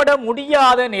தொழில்பட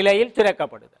முடியாத நிலையில்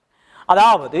சுரக்கப்படுதல்,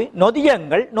 அதாவது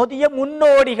நொதிய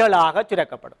முன்னோடிகளாக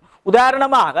சுரக்கப்படும்.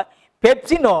 உதாரணமாக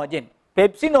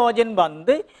பெப்சினோஜன்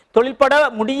வந்து தொழில்பட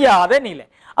முடியாத நிலை,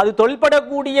 அது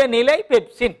தொழில்படக்கூடிய நிலை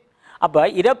பெப்சின். அப்ப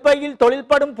இரைப்பையில்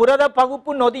தொழில்படும் புரத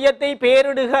பகுப்பு நொதியத்தை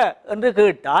பேரிடுக என்று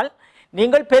கேட்டால்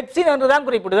நீங்கள் பெப்சின் என்றுதான்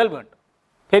குறிப்பிடுதல் வேண்டும்.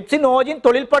 பெப்சினோஜின்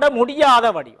தொழில்பட முடியாத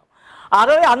வடிவம்,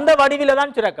 ஆகவே அந்த வடிவில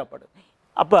தான் சுரக்கப்படும்.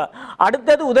 அப்ப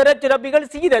அடுத்தது உதர சுரப்பிகள்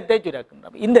சீதத்தை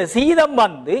சுரக்கின்றன. இந்த சீதம்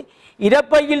வந்து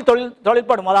இரைப்பையில்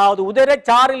தொழில்படும், அதாவது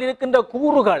உதரச்சாறில் இருக்கின்ற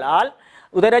கூறுகளால்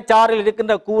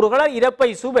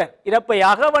இரைப்பை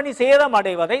அகவணி சேதம்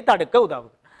அடைவதை தடுக்க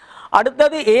உதவும்.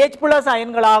 அடுத்தது H+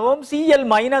 அயன்களாகவும் Cl-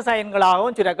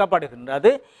 அயன்களாகவும்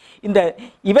சுரக்கப்படுகின்றது.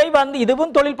 இவை வந்து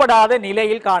இதுவும் தொழில்படாத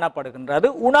நிலையில் காணப்படுகின்றது.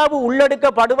 உணவு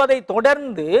உள்ளெடுக்கப்படுவதை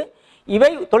தொடர்ந்து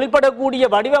இவை தொழில்படக்கூடிய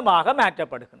வடிவமாக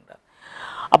மாற்றப்படுகின்றது.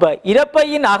 அப்ப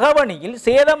இரைப்பையின் அகவணியில்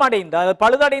சேதமடைந்த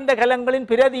பழுதடைந்த கலங்களின்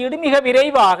பிரதியீடு மிக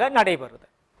விரைவாக நடைபெறுது.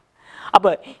 அப்ப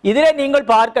இதில் நீங்கள்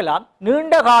பார்க்கலாம்,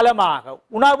 நீண்ட காலமாக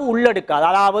உணவு உள்ளெடுக்காது,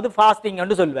 அதாவது ஃபாஸ்டிங்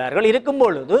என்று சொல்வார்கள், இருக்கும்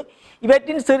பொழுது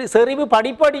இவற்றின் செறிவு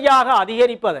படிப்படியாக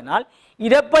அதிகரிப்பதனால்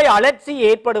இரைப்பை அழற்சி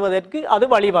ஏற்படுவதற்கு அது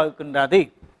வழிவகுக்கின்றது.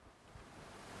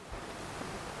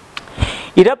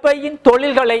 இரைப்பையின்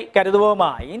தொழில்களை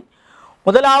கருதுவோமாயின்,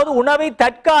 முதலாவது உணவை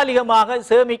தற்காலிகமாக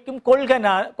சேமிக்கும்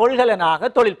கொள்கலனாக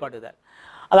தொழில்படுதல்,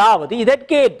 அதாவது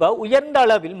இதற்கேற்ப உயர்ந்த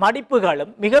அளவில் மடிப்புகளும்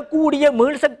மிக கூடிய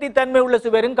மீள்சக்தி தன்மை உள்ள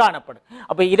சுவரும் காணப்படும்.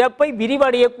 அப்ப இரைப்பை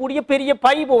விரிவடையக்கூடிய பெரிய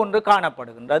பை போன்று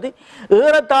காணப்படுகின்றது.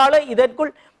 ஏறத்தாழ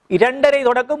இதற்குள் 2.5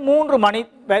 தொடக்கம் 3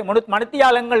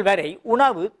 மணித்தியாலங்கள் வரை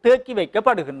உணவு தேக்கி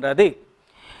வைக்கப்படுகின்றது.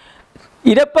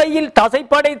 இரைப்பையில்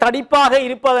தசைப்படை தடிப்பாக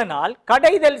இருப்பதனால்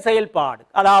கடைதல் செயல்பாடு,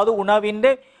 அதாவது உணவின்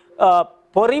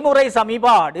பொறிமுறை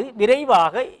சமிபாடு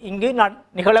விரைவாக இங்கு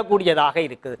நிகழக்கூடியதாக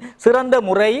இருக்குது. சிறந்த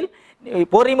முறையில்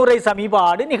பொறிமுறை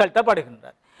சமிபாடு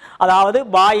நிகழ்த்தப்படுகின்றது. அதாவது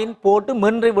வாயின் போட்டு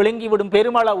மென்று விழுங்கிவிடும்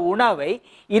பெருமளவு உணவை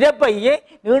இரைப்பையே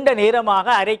நீண்ட நேரமாக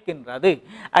அரைக்கின்றது.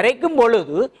 அரைக்கும்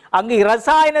பொழுது அங்கு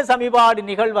இரசாயன சமிபாடு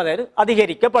நிகழ்வதற்கு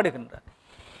அதிகரிக்கப்படுகின்றது.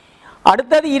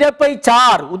 அடுத்தது இரைப்பை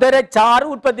சாறு, உதரச்சாறு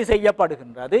உற்பத்தி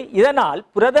செய்யப்படுகின்றது. இதனால்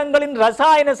புரதங்களின்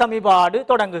இரசாயன சமிபாடு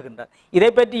தொடங்குகின்றது. இதை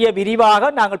பற்றிய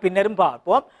விரிவாக நாங்கள் பின்னரும்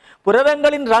பார்ப்போம்.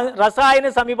 புரதங்களின்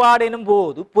இரசாயன சமிபாடு எனும்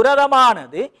போது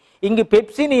புரதமானது இங்கு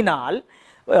பெப்சினால்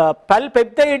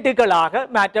பல்பெப்டைட்டுகளாக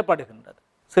மாற்றப்படுகின்றது,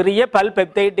 சிறிய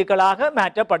பல்பெப்டைட்டுகளாக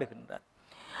மாற்றப்படுகின்றது.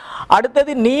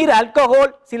 அடுத்தது நீர்,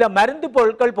 ஆல்கஹால், சில மருந்து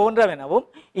பொருட்கள் போன்றவனவும்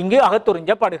இங்கு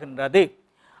அகத்துறிஞ்சப்படுகின்றது.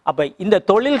 அப்ப இந்த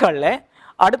தொழில்களில்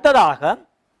அடுத்ததாக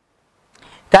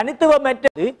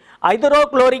தனித்துவமற்றது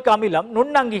ஹைட்ரோகுளோரிக் அமிலம்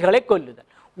நுண்ணங்கிகளை கொல்லுதல்.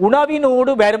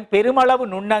 உணவினோடு வரும் பெருமளவு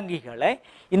நுண்ணங்கிகளை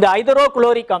இந்த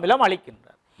ஹைட்ரோகுளோரிக் அமிலம் அளிக்கின்றது.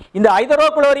 இந்த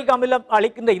ஹைட்ரோகுளோரிக் அமிலம்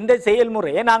அளிக்கின்ற இந்த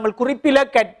செயல்முறையை நாங்கள்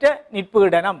குறிப்பிலக்கற்ற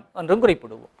நிற்புடனம் என்றும்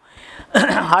குறிப்பிடுவோம்.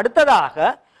 அடுத்ததாக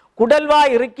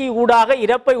குடல்வாய் இறுக்கி ஊடாக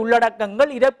இரைப்பை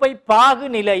உள்ளடக்கங்கள் இரைப்பை பாகு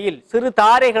நிலையில் சிறு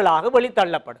தாரைகளாக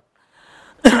வெளித்தள்ளப்படும்.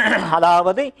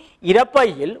 அதாவது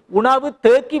இரைப்பையில் உணவு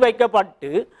தேக்கி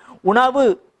வைக்கப்பட்டு உணவு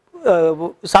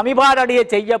சமிபாடடைய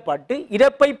செய்யப்பட்டு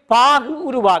இரைப்பை பாகு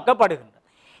உருவாக்கப்படுகின்றது.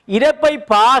 இரைப்பை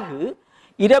பாகு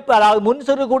அதாவது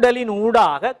முன்சிறுகுடலின்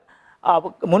ஊடாக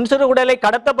முன்சிறுகுடலை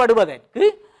கடத்தப்படுவதற்கு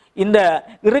இந்த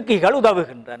இறுக்கிகள்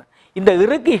உதவுகின்றன. இந்த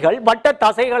இறுக்கிகள் வட்ட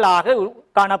தசைகளாக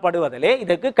காணப்படுவதிலே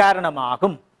இதற்கு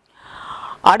காரணமாகும்.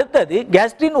 அடுத்தது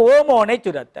கேஸ்ட்ரின் ஓமோனை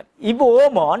சுரத்தல். இவ்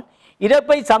ஓமோன்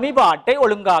இரைப்பை சமிபாட்டை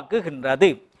ஒழுங்காக்குகின்றது.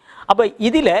 அப்ப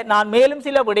இதில நான் மேலும்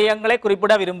சில விடயங்களை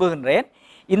குறிப்பிட விரும்புகின்றேன்.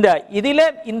 இதில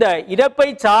இந்த இரைப்பை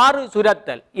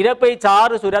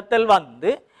சாறு சுரத்தல்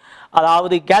வந்து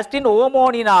அதாவது கேஸ்ட்ரின்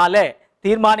ஹோமோனினால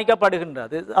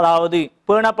தீர்மானிக்கப்படுகின்றது, அதாவது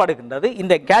பேணப்படுகின்றது.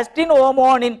 இந்த கேஸ்ட்ரின்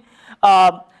ஹோமோனின்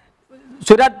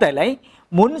சுரத்தலை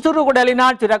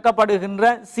முன்சுருகுடலினால் சுரக்கப்படுகின்ற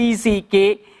சிசிகே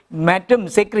மற்றும்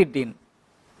செக்ரிட்டின்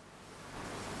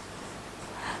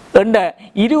என்ற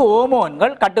இரு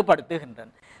ஹோமோன்கள் கட்டுப்படுத்துகின்றன,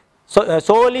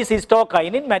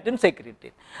 சோலிசிஸ்டோகைனின் மற்றும்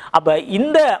செக்ரிட்டின். அப்ப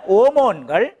இந்த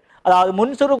ஹோமோன்கள் அதாவது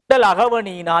முன்சுருகுடல்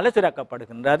அகவணியினால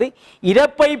சுரக்கப்படுகின்றது.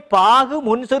 இரைப்பை பாகு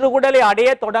முன்சுருகுடலை அடைய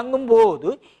தொடங்கும் போது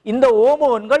இந்த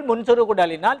ஹோமோன்கள்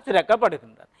முன்சுருகுடலினால்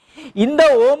சுரக்கப்படுகின்றன. இந்த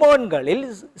ஹோமோன்களில்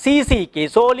சிசிகே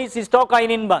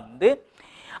சோலிசிஸ்டோகைனின் வந்து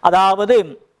அதாவது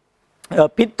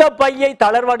பித்தப்பையை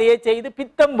தளர்வடைய செய்து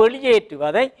பித்தம்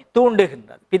வெளியேற்றுவதை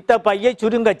தூண்டுகின்றது. பித்தப்பையை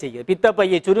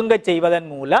சுருங்க செய்வதன்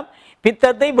மூலம்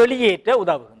பித்தத்தை வெளியேற்ற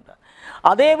உதவுகின்றது.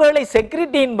 அதேவேளை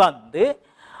செக்ரிட்டின் வந்து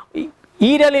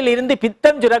ஈரலில் இருந்து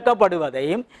பித்தம்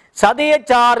சுரக்கப்படுவதையும்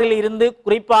சதையச்சாறில் இருந்து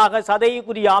குறிப்பாக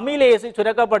சதைக்குரிய அமிலேசு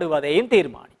சுரக்கப்படுவதையும்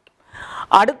தீர்மானிக்கும்.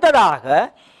 அடுத்ததாக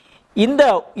இந்த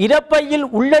இரைப்பையில்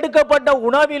உள்ளெடுக்கப்பட்ட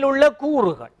உணவில் உள்ள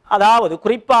கூறுகள், அதாவது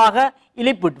குறிப்பாக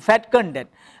இலிபிட் ஃபேட்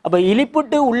கண்டென்ட், அப்ப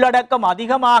இலிபிட் உள்ளடக்கம்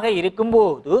அதிகமாக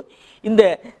இருக்கும்போது இந்த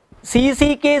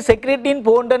சிசிகே செக்ரிட்டின்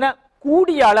போன்றன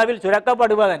கூடிய அளவில்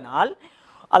சுரக்கப்படுவதனால்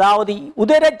அதாவது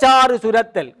உதரச்சாறு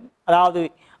சுரத்தல் அதாவது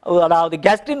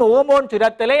கேஸ்ட்ரின் ஹோமோன்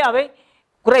சுரத்தலை அவை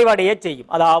குறைவடைய செய்யும்.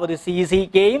 அதாவது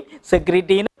சிசிகேயும்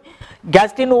செக்ரிட்டினும்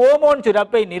கேஸ்ட்ரின் ஹோமோன்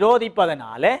சுரப்பை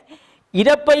நிரோதிப்பதனால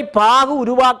இரைப்பை பாகு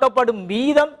உருவாக்கப்படும்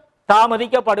வீதம்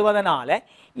தாமதிக்கப்படுவதனால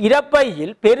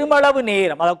இரைப்பையில் பெருமளவு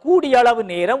நேரம், அதாவது கூடிய அளவு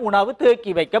நேரம் உணவு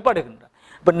தேக்கி வைக்கப்படுகின்றது.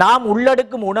 இப்ப நாம்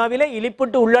உள்ளடக்கும் உணவில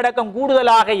இலிப்பிட்டு உள்ளடக்கம்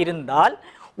கூடுதலாக இருந்தால்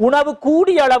உணவு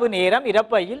கூடிய அளவு நேரம்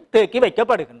இரைப்பையில் தேக்கி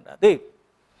வைக்கப்படுகின்றது.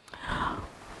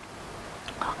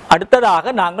 அடுத்ததாக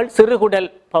நாங்கள் சிறுகுடல்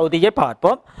பகுதியை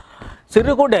பார்ப்போம்.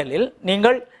 சிறுகுடலில்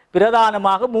நீங்கள்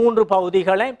பிரதானமாக 3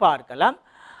 பகுதிகளை பார்க்கலாம்.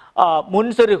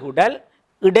 முன்சிறுகுடல்,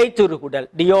 இடைச்சுருகுடல்,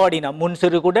 டியோடினம்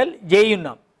முன்சிறுகுடல்,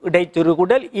 ஜெயுனம்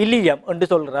இடைச்சுருகுடல், இலியம் என்று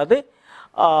சொல்றது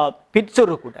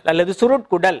பிற்சுருகுடல் அல்லது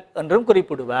சுருட்குடல் என்றும்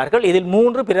குறிப்பிடுவார்கள். இதில்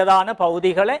 3 பிரதான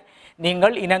பகுதிகளை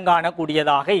நீங்கள்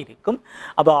இனங்காணக்கூடியதாக இருக்கும்.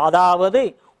 அதாவது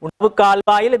உணவு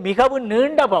கால்வாயில் மிகவும்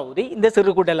நீண்ட பகுதி இந்த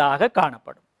சிறுகுடலாக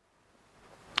காணப்படும்.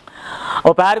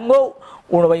 பாருங்க,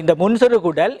 இந்த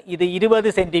முன்சிறுகுடல் இது 20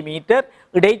 சென்டிமீட்டர்,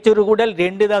 இடைச்சுருகுடல்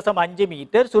 2.5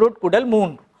 மீட்டர், சுருட்குடல்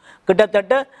 3,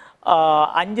 கிட்டத்தட்ட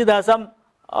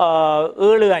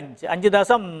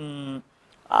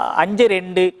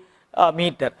 5.52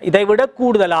 மீட்டர், இதைவிட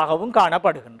கூடுதலாகவும்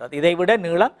காணப்படுகின்றது. இதைவிட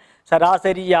நீளம்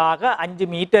சராசரியாக 5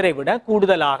 மீட்டரை விட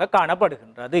கூடுதலாக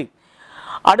காணப்படுகின்றது.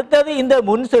 அடுத்தது இந்த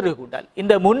முன்சிறுகுடல்.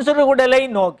 இந்த முன்சிறுகுடலை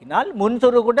நோக்கினால்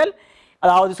முன்சிறுகுடல்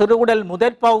அதாவது சிறுகுடல்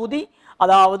முதற் பகுதி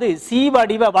அதாவது சி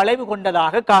வடிவ வளைவு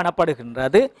கொண்டதாக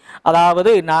காணப்படுகின்றது.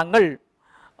 அதாவது நாங்கள்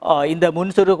இந்த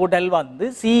முன்சிறுகுடல் வந்து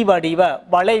சி வடிவ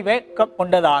வளைவை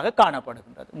கொண்டதாக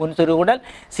காணப்படுகின்றது. முன்சிறுகுடல்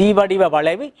சி வடிவ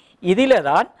வளைவு, இதில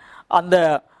தான் அந்த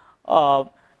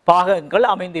பாகங்கள்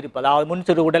அமைந்திருப்பது. அதாவது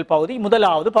முன்சிறுகுடல் பகுதி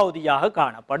முதலாவது பகுதியாக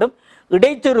காணப்படும்.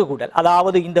 இடைச்சிறுகுடல்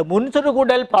அதாவது இந்த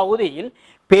முன்சிறுகுடல் பகுதியில்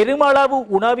பெருமளவு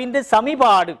உணவின்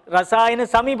சமிபாடு, ரசாயன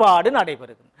சமிபாடு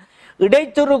நடைபெறுகிறது.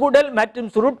 இடைச்சுருகுடல் மற்றும்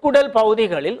சுருட்குடல்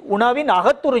பகுதிகளில் உணவின்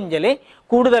அகத்துறிஞ்சலே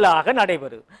கூடுதலாக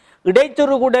நடைபெறும்.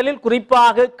 இடைச்சுருகுடலில்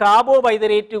குறிப்பாக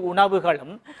கார்போஹைட்ரேட்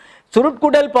உணவுகளும்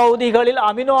சுருட்குடல் பகுதிகளில்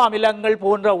அமினோ அமிலங்கள்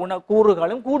போன்ற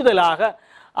கூறுகளும் கூடுதலாக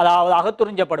அதாவது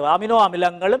அகத்துறிஞ்சப்படுவது. அமினோ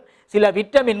அமிலங்களும் சில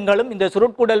விட்டமின்களும் இந்த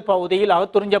சுருட்குடல் பகுதியில்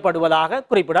அகத்துறிஞ்சப்படுவதாக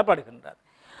குறிப்பிடப்படுகின்றது.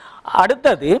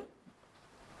 அடுத்தது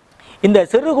இந்த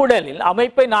சிறுகுடலில்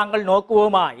அமைப்பை நாங்கள்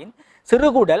நோக்குவோமாயின்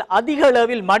சிறுகுடல் அதிக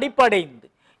அளவில் மடிப்படைந்து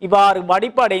இவ்வாறு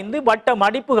மடிப்படைந்து வட்ட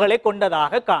மடிப்புகளை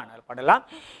கொண்டதாக காணப்படலாம்.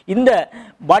 இந்த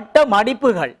வட்ட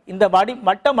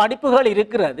மடிப்புகள்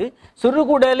இருக்கிறது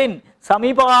சிறுகுடலின்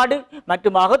சமிபாடு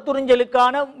மற்றும்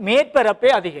அகத்துறிஞ்சலுக்கான மேற்பரப்பை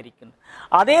அதிகரிக்கும்.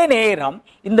 அதே நேரம்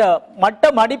இந்த வட்ட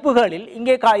மடிப்புகளில்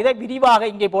இங்கே இதை விரிவாக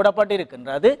இங்கே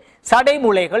போடப்பட்டிருக்கின்றது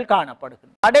சடைமுலைகள்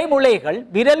காணப்படுகின்றன. சடைமுலைகள்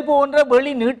விரல் போன்ற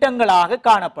வெளி நீட்டங்களாக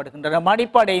காணப்படுகின்றன.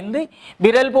 மடிப்படைந்து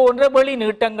விரல் போன்ற வெளி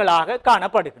நீட்டங்களாக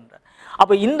காணப்படுகின்றன.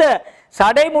 அப்ப இந்த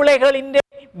சடைமுலைகளின்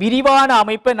விரிவான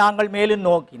அமைப்பை நாங்கள் மேலும்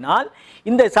நோக்கினால்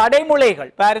இந்த சடைமுலைகள்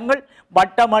பாருங்கள்,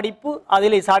 வட்டமடிப்பு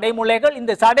அதிலே சடைமுலைகள்,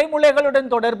 இந்த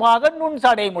சடைமுலைகளுடன் தொடர்பாக நுண்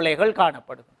சடைமுலைகள்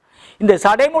காணப்படும். இந்த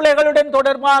சடைமுலைகளுடன்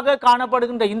தொடர்பாக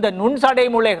காணப்படுகின்ற இந்த நுண்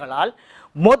சடைமுலைகளால்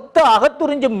மொத்த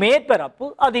அகத்துறிஞ்சும் மேற்பரப்பு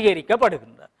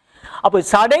அதிகரிக்கப்படுகின்றது. அப்ப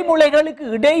சடைமுலைகளுக்கு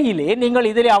இடையிலே நீங்கள்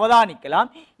இதிலே அவதானிக்கலாம்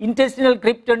இன்டெஸ்டினல்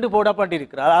கிரிப்ட் என்று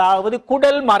போடப்பட்டிருக்கிறது. அதாவது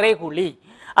குடல் மறைகுழி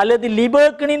அல்லது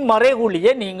லிபர்கினின்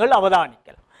மறைகுழியை நீங்கள்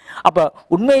அவதானிக்கலாம். அப்போ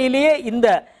உண்மையிலேயே இந்த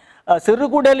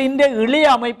சிறுகுடலின் இழைய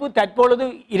அமைப்பு தற்பொழுது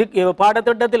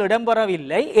பாடத்திட்டத்தில்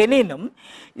இடம்பெறவில்லை. எனினும்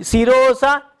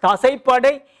சிரோசா,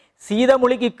 தசைப்படை,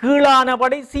 சீதமொழிக்கு கீழான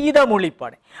படை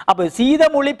சீதமொழிப்படை. அப்போ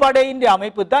சீதமொழிப்படையின்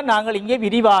அமைப்பு தான் நாங்கள் இங்கே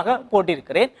விரிவாக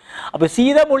போட்டிருக்கிறேன். அப்போ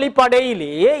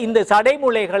சீதமொழிப்படையிலேயே இந்த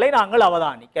சடைமுலைகளை நாங்கள்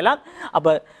அவதானிக்கலாம்.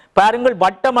 அப்போ பாருங்கள்,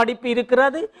 வட்டம் அடிப்பு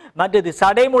இருக்கிறது, மற்றது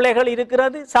சடைமுலைகள்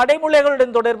இருக்கிறது,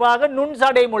 சடைமுலைகளுடன் தொடர்பாக நுண்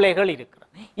சடைமுலைகள் இருக்கிறது.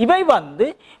 இவை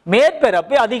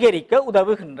மேற்பரப்பை அதிகரிக்க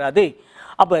உதவுகின்றது.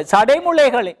 அப்போ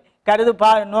சடைமுலைகளை கருது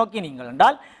நோக்கி நீங்கள்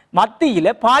என்றால் மத்தியில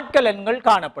பாட்கலன்கள்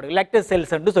காணப்படும், லெக்டஸ்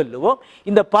செல்ஸ் என்று சொல்லுவோம்.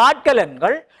 இந்த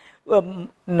பாட்கலன்கள்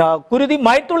குருதி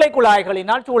மைத்துளை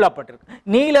குழாய்களினால் சூழப்பட்டிருக்கு.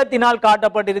 நீளத்தினால்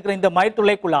காட்டப்பட்டிருக்கிற இந்த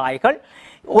மைத்துளை குழாய்கள்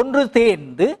ஒன்று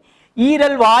சேர்ந்து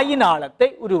ஈரல் வாயின் ஆழத்தை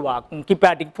உருவாக்கும்,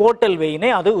 கிப்பாட்டிக் போர்ட்டல் வெயினை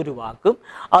அது உருவாக்கும்.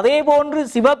 அதே போன்று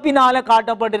சிவப்பினால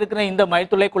காட்டப்பட்டிருக்கிற இந்த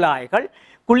மைத்துளை குழாய்கள்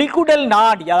குழிக்குடல்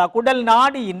நாடி, அதாவது குடல்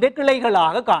நாடியின்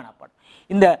கிளைகளாக காணப்படும்.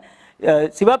 இந்த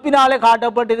சிவப்பினால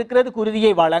காட்டப்பட்டிருக்கிறது குருதியை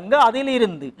வழங்க,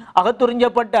 அதிலிருந்து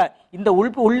அகத்துறிஞ்சப்பட்ட இந்த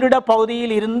உள்ளிட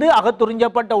பகுதியில் இருந்து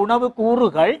அகத்துறிஞ்சப்பட்ட உணவு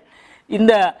கூறுகள்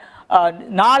இந்த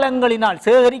நாளங்களினால்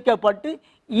சேகரிக்கப்பட்டு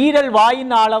ஈரல்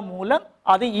வாயின் நாளம் மூலம்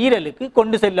அது ஈரலுக்கு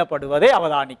கொண்டு செல்லப்படுவதை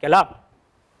அவதானிக்கலாம்.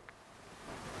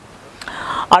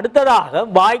 அடுத்ததாக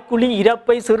வாய்க்குழி,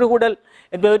 இறப்பை, சிறுகுடல்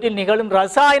என்பவற்றில் நிகழும்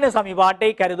ரசாயன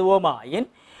சமிபாட்டை கருதுவோமாயின்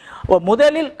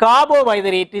முதலில்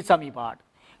கார்போஹைட்ரேட் சமிபாடு.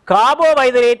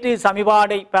 கார்போஹைட்ரேட்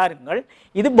சமிபாடை பாருங்கள்,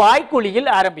 இது வாய்க்குழியில்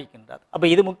ஆரம்பிக்கின்றது. அப்போ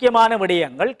இது முக்கியமான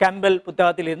விடயங்கள், கேம்பல்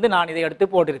புத்தகத்திலிருந்து நான் இதை எடுத்து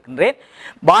போட்டிருக்கின்றேன்.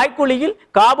 வாய்க்குழியில்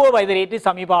கார்போஹைட்ரேட்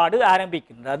சமிபாடு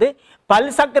ஆரம்பிக்கின்றது.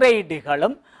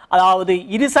 பல்சக்கரைடுகளும், அதாவது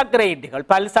இருசக்கரைடுகள்,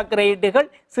 பல்சக்கரைடுகள்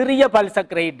சிறிய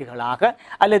பல்சக்கரைடுகளாக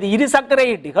அல்லது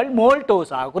இருசக்கரைடுகள்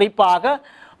மோல்டோஸாக, குறிப்பாக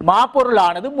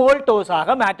மாப்பொருளானது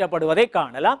மோல்டோஸாக மாற்றப்படுவதை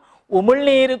காணலாம்.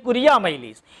 உமிழ்நீருக்குரிய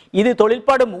அமைலேஸ், இது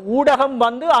தொழிற்படும் ஊடகம்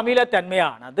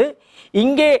அமிலத்தன்மையானது.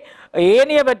 இங்கே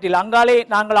ஏனையவற்றில் அங்காலே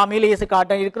நாங்கள் அமிலேசு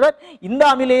காட்ட இருக்கிறோம். இந்த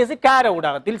அமிலேசு கேர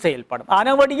ஊடகத்தில் செயல்படும்.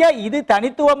 ஆனபடியா இது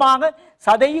தனித்துவமாக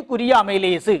சதைக்குரிய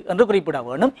அமைலேசு என்று குறிப்பிட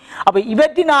வேண்டும். அப்ப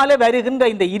இவற்றினால வருகின்ற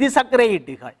இந்த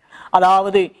இருசக்கரைட்டுகள்,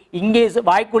 அதாவது இங்கே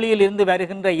வாய்க்குழியில் இருந்து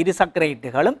வருகின்ற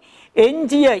இருசக்கரைட்டுகளும்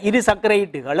எஞ்சிய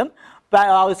இருசக்கரைட்டுகளும்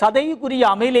சதைக்குரிய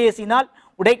அமைலேசினால்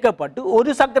உடைக்கப்பட்டு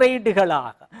ஒரு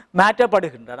சக்கரைட்டுகளாக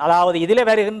மாற்றப்படுகின்றன. அதாவது இதில்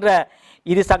வருகின்ற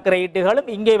இரு சக்கரைட்டுகளும்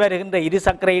இங்கே வருகின்ற இரு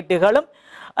சக்கரைட்டுகளும்,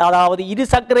 அதாவது இரு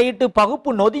சக்கரைட்டு பகுப்பு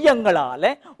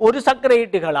நொதியங்களால ஒரு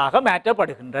சக்கரைட்டுகளாக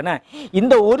மாற்றப்படுகின்றன.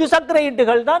 இந்த ஒரு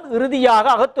சக்கரைட்டுகள் தான் இறுதியாக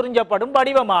அகத்துறிஞ்சப்படும்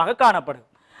வடிவமாக காணப்படும்.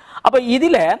 அப்ப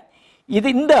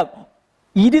இந்த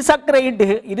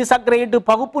இருசக்கரைட்டு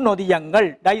பகுப்பு நொதியங்கள்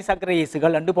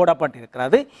டைசக்கரேசுகள் என்று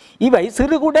போடப்பட்டிருக்கிறது. இவை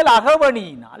சிறுகுடல்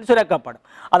அகவணியினால் சுரக்கப்படும்.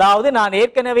 அதாவது நான்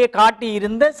ஏற்கனவே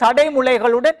காட்டியிருந்த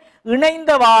சடைமுலைகளுடன்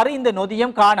இணைந்தவாறு இந்த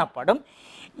நொதியம் காணப்படும்.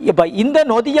 இப்ப இந்த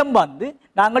நொதியம்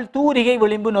நாங்கள் தூரிகை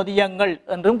விளிம்பு நொதியங்கள்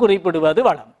என்றும் குறிப்பிடுவது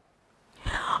வழக்கம்.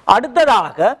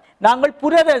 அடுத்ததாக நாங்கள்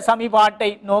புரத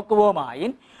சமிபாட்டை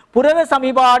நோக்குவோமாயின், புரத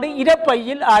சமிபாடு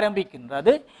இறப்பையில்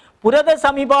ஆரம்பிக்கின்றது. புரத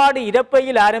சமிபாடு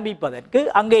இறப்பையில் ஆரம்பிப்பதற்கு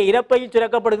அங்கே இறப்பையில்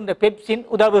சுரக்கப்படுகின்ற பெப்சின்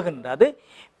உதவுகின்றது.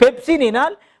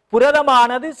 பெப்சினால்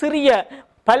புரதமானது சிறிய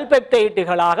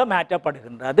பல்பெப்டைட்டுகளாக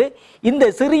மாற்றப்படுகின்றது. இந்த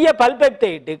சிறிய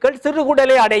பல்பெப்டைட்டுகள்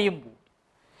சிறுகுடலை அடையும் போது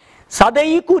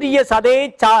சதைக்குரிய சதையை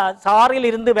சாறில்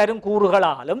இருந்து வரும்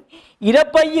கூறுகளாலும்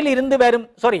இறப்பையில் இருந்து வரும்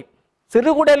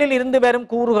சிறுகுடலில் இருந்து வரும்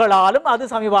கூறுகளாலும் அது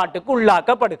சமிபாட்டுக்கு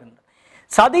உள்ளாக்கப்படுகின்றது.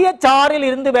 சதையச்சாறில்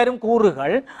இருந்து வரும்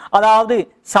கூறுகள், அதாவது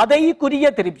சதைக்குரிய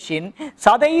திரிப்சின்,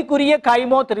 சதைக்குரிய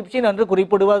கைமோ திரிப்சின் என்று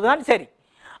குறிப்பிடுவதுதான் சரி.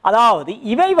 அதாவது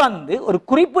இவை ஒரு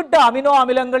குறிப்பிட்ட அமினோ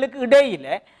அமிலங்களுக்கு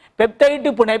இடையில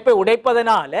பெப்டைட்டு பிணைப்பை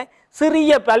உடைப்பதனால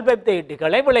சிறிய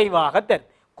பல்பெப்டைட்டுகளை விளைவாக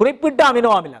தரும் குறிப்பிட்ட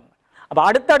அமினோ அமிலங்கள். அப்ப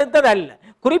அடுத்தடுத்தது அல்ல,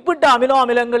 குறிப்பிட்ட அமினோ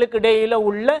அமிலங்களுக்கு இடையில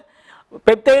உள்ள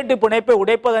பெப்டைட்டு பிணைப்பை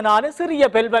உடைப்பதனால சிறிய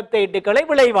பல்பெப்டைட்டுகளை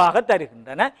விளைவாக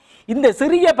தருகின்றன. இந்த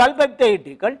சிறிய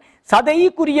பல்பெப்டைட்டுகள்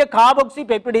சதைக்குரிய கார்பாக்சி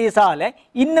பெப்டிடேஸால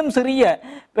இன்னும் சிறிய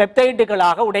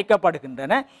பெப்டைட்டுகளாக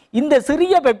உடைக்கப்படுகின்றன. இந்த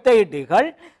சிறிய பெப்டைட்டுகள்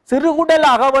சிறுகுடல்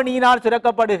அகவணியினால்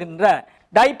சுரக்கப்படுகின்ற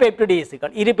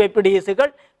டைபெப்டிடேஸுகள், இரு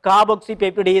பெப்டிடேஸுகள், கார்பாக்சி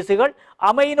பெப்டிடேஸுகள்,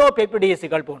 அமைனோ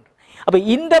பெப்டிடேஸுகள் போன்று. அப்ப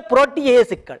இந்த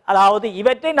புரோட்டியேசுக்கள், அதாவது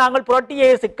இவற்றை நாங்கள்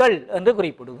புரோட்டியேசுக்கள் என்று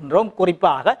குறிப்பிடுகின்றோம்.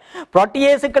 குறிப்பாக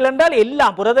புரோட்டியேசுக்கள் என்றால்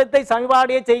எல்லாம் புரதத்தை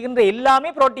சமிபாடைய செய்கின்ற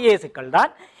எல்லாமே புரோட்டியேசுக்கள்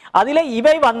தான். அதில்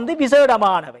இவை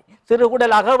விசேடமானவை,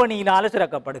 சிறுகுடல் அகவணியினால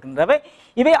சுரக்கப்படுகின்றவை.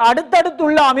 இவை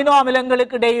அடுத்தடுத்துள்ள அமினோ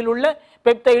அமிலங்களுக்கு இடையில் உள்ள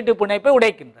பெப்டைட்டு பிணைப்பை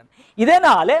உடைக்கின்றன.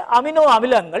 இதனால அமினோ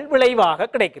அமிலங்கள் விளைவாக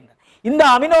கிடைக்கின்றன. இந்த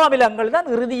அமினோ அமிலங்கள் தான்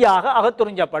இறுதியாக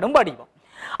அகத்துறிஞ்சப்படும் வடிவம்.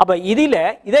 அப்ப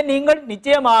இதை நீங்கள்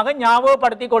நிச்சயமாக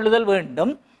ஞாபகப்படுத்திக் கொள்ளுதல்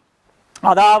வேண்டும்.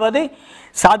 அதாவது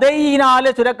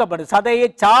சதையினால சுரக்கப்படும், சதையை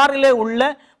சாறிலே உள்ள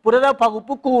புரத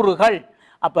பகுப்பு கூறுகள்.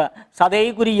 அப்ப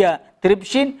சதைக்குரிய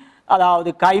திரிப்சின், அதாவது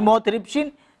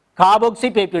கைமோதிரிப்சின்,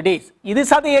 கார்பாக்சிபெப்டிடேஸ், இது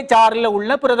சதையச்சாறில்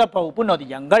உள்ள புரத பகுப்பு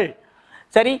நொதியங்கள்.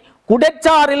 சரி,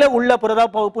 குடச்சாறில் உள்ள புரத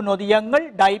பகுப்பு நொதியங்கள்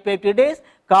டைபெப்டிடேஸ்,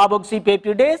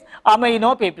 கார்பாக்சிபெப்டிடேஸ்,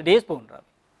 அமைனோபெப்டிடேஸ் போன்றவை.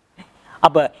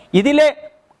 அப்ப இதிலே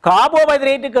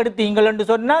கார்போஹைட்ரேட்டுக்கு எடுத்தீங்கள் என்று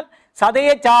சொன்னால்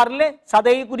சதையச்சாறில்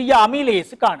சதைக்குரிய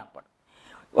அமிலேஸ் காணப்படும்.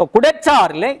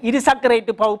 குடச்சாறில்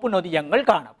இருசக்கரைட்டு பகுப்பு நொதியங்கள்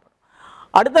காணப்படும்.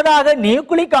 அடுத்ததாக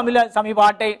நியூக்ளிக் அமில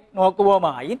சமிபாட்டை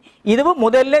நோக்குவோமாயின் இதுவும்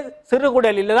முதல்ல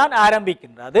சிறுகுடலில் தான்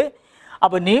ஆரம்பிக்கின்றது.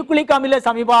 அப்ப நியூக்ளிக் அமில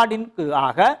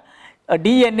சமிபாட்டிற்காக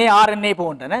DNA, RNA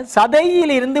போன்றன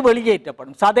சதையில் இருந்து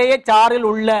வெளியேற்றப்படும். சதையச்சாறில்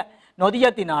உள்ள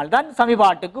நொதியத்தினால் தான்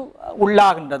சமிபாட்டுக்கு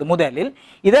உள்ளாகின்றது முதலில்.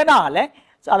 இதனால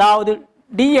அதாவது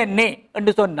DNA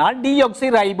என்று சொன்னால் deoxy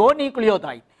ribo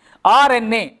nucleotide,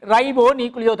 RNA ribo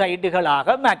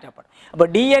நியூக்ளியோடைட்டுகளாக மாற்றப்படும். அப்ப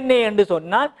DNA என்று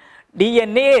சொன்னால்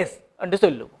DNAs என்று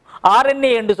சொல்லுவோம்,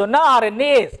 RNA என்று சொன்னால்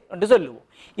RNAs என்று சொல்லுவோம்.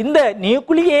 இந்த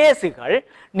நியூக்ளியேசுகள்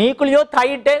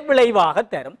நியூக்ளியோடைட்டை விளைவாக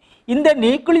தரும். இந்த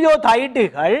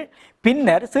நியூக்ளியோடைட்டுகள்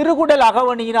பின்னர் சிறுகுடல்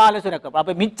அகவணியினால சுரக்கப்படும்.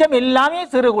 அப்ப மிச்சம் எல்லாமே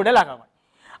சிறுகுடல் அகவணி.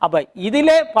 அப்ப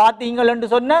இதிலே பார்த்தீங்கள் என்று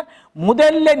சொன்ன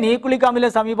முதல்ல நியூக்ளிக் அமில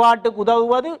சமிபாட்டுக்கு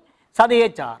உதவுவது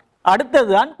சதையச்சாறு,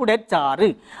 அடுத்ததுதான் குடச்சாறு.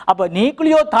 அப்ப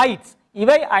நியூக்ளியோடைட்ஸ்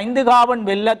இவை 5 கார்பன்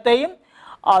வெல்லத்தையும்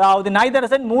அதாவது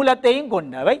நைதரசன் மூலத்தையும்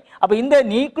கொண்டவை. அப்ப இந்த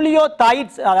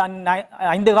நியூக்ளியோடைட்ஸ்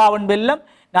 5 கார்பன் வெல்லம்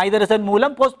நைதரசன்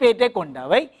மூலம் போஸ்பேட்டை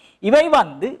கொண்டவை. இவை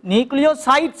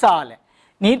நியூக்ளியோசைட்ஸால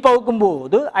நீர் பகுக்கும்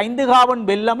போது 5 கார்பன்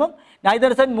வெல்லமும்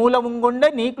நைதரசன் மூலமும் கொண்ட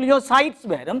நியூக்ளியோசைட்ஸ்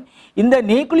வரும். இந்த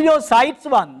நியூக்ளியோசைட்ஸ்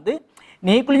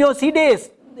நியூக்ளியோசிடேஸ்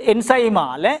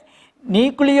என்சைமால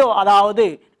நியூக்ளியோ அதாவது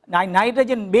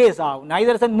நைட்ரஜன் பேஸ் ஆகும்,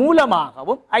 நைதரசன்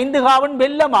மூலமாகவும் 5 கார்பன்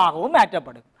வெல்லமாகவும்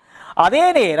மாற்றப்படும். அதே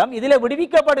நேரம் இதில்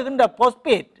விடுவிக்கப்படுகின்ற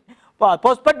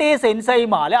போஸ்பேட்டேஸ்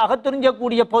என்சைமால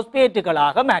அகத்துறிஞ்சக்கூடிய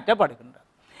போஸ்பேட்டுகளாக மாற்றப்படுகின்றன.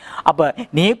 அப்ப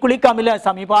நியூக்ளிக் அமில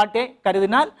சமிபாட்டை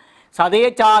கருதினால்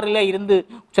சதையச்சாறில் இருந்து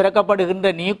சுரக்கப்படுகின்ற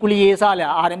நியூக்ளியேஸால்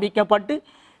ஆரம்பிக்கப்பட்டு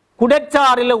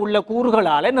குடச்சாறில் உள்ள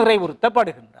கூறுகளால்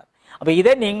நிறைவுறுத்தப்படுகின்றது. அப்ப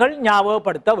இதை நீங்கள்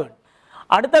ஞாபகப்படுத்த வேண்டும்.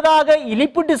 அடுத்ததாக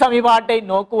இலிப்பிட்டு சமிபாட்டை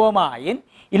நோக்குவோமாயின்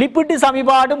இலிப்பிட்டு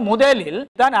சமிபாடு முதலில்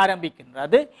தான்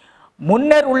ஆரம்பிக்கின்றது.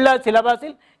 முன்னர் உள்ள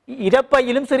சிலபஸில்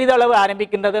இறப்பையிலும் சிறிதளவு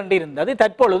ஆரம்பிக்கின்றது என்று இருந்தது.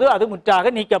 தற்பொழுது அது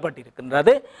முற்றாக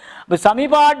நீக்கப்பட்டிருக்கின்றது.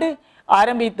 சமிபாடு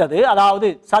ஆரம்பித்தது அதாவது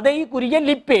சதைக்குரிய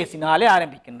லிப்பேஸினாலே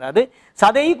ஆரம்பிக்கின்றது.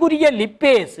 சதைக்குரிய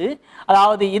லிப்பேஸு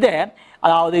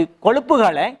அதாவது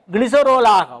கொழுப்புகளை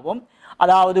கிளிசரோலாகவும்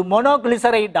அதாவது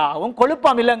மோனோகிளிசரைடாகவும் கொழுப்பு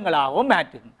அமிலங்களாகவும்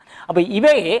மாற்றுகின்றன. அப்ப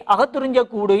இவையே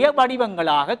அகத்துறிஞ்சக்கூடிய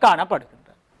வடிவங்களாக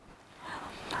காணப்படுகின்றன.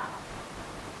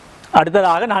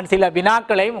 அடுத்ததாக நான் சில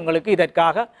வினாக்களை உங்களுக்கு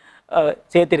இதற்காக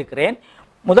சேர்த்திருக்கிறேன்.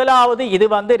 முதலாவது இது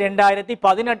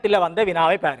 2018 வந்த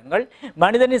வினாவை பாருங்கள்.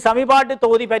 மனிதனின் சமிபாட்டு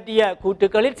தொகுதி பற்றிய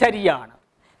கூற்றுக்களில் சரியான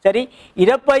சரி,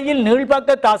 இறப்பையில்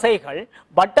நீள்பக்க தசைகள்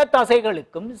வட்ட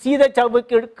தசைகளுக்கும்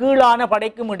சீதச்சவுக்கு கீழான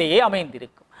படைக்கும் இடையே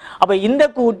அமைந்திருக்கும். அப்ப இந்த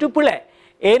கூற்று பிழை.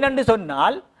 ஏனென்று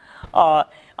சொன்னால்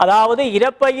அதாவது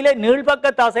இறப்பையில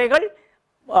நீள்பக்க தசைகள்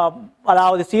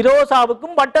அதாவது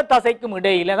சிரோசாவுக்கும் வட்ட தசைக்கும்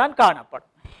இடையில தான் காணப்படும்.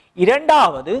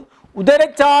 இரண்டாவது,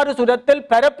 உதரச்சாறு சுரத்தல்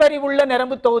பரப்பறிவுள்ள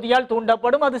நரம்பு தொகுதியால்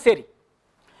தூண்டப்படும், அது சரி.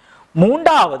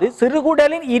 மூன்றாவது,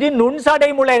 சிறுகுடலின் இரு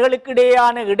நுண்சடைமுலைகளுக்கு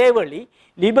இடையேயான இடைவெளி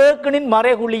லிபர்கனின்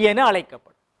மறைகுழி என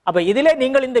அழைக்கப்படும். அப்ப இதுல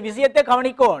நீங்கள் இந்த விஷயத்தை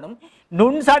கவனிக்கணும்.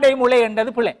 நுண்சடைமுலை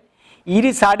என்றது பிழை.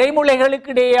 இரு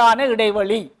சடைமுலைகளுக்கு இடையேயான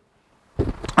இடைவெளி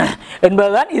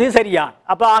என்பதுதான் இது சரியான.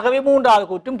 அப்ப ஆகவே மூன்றாவது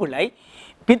கூற்றும் பிழை.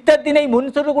 பித்தத்தினை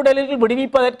முன்சிறுகுடலில்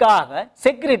விடுவிப்பதற்காக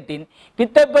செக்ரிட்டின்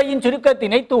பித்தப்பையின்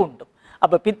சுருக்கத்தினை தூண்டும்.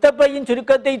 அப்ப பித்தப்பையின்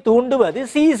சுருக்கத்தை தூண்டுவது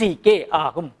CCK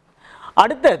ஆகும்.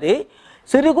 அடுத்தது,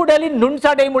 சிறுகுடலின் நுண்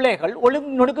சடைமுலைகள்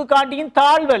நுணுக்கு காட்டியின்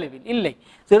தாழ்வலுவில் இல்லை.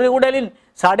 சிறுகுடலின்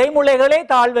சடைமுலைகளே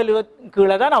தாழ்வலு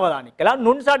கீழே தான் அவதானிக்கலாம்.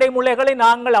 நுண் சடைமுலைகளை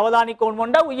நாங்கள் அவதானிக்கணும்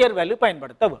கொண்ட உயர்வலு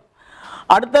பயன்படுத்த வேண்டும்.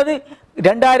 அடுத்தது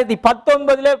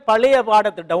 2019 பழைய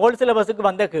பாடத்திட்ட ஓல்ட் சிலபஸுக்கு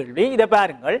வந்த கேள்வி. இதை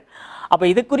பாருங்கள். அப்ப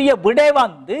இதுக்குரிய விடை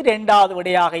 2வது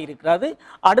விடையாக இருக்கிறது.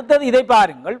 அடுத்தது இதை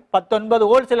பாருங்கள். 19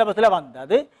 ஓல்ட் சிலபஸ்ல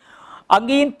வந்தது.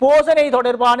 அங்கேயின் போசனை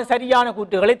தொடர்பான சரியான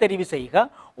கூற்றுகளை தெரிவு செய்க.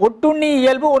 ஒட்டுண்ணி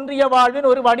இயல்பு ஒன்றிய வாழ்வின்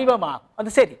ஒரு வடிவமாகும், அது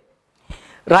சரி.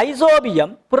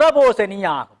 ரைசோபியம் புறபோசனி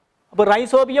ஆகும். அப்போ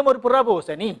ரைசோபியம் ஒரு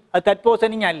புறபோசனி, அது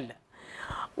தற்போசனி அல்ல.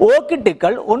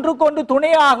 ஓக்கிட்டுகள் ஒன்றுக்கொன்று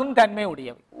துணையாகும் தன்மை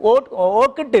உடையவை.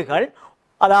 ஓக்கிட்டுகள்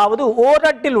அதாவது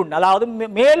ஓரட்டில் உள்ள அதாவது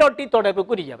மேலொட்டி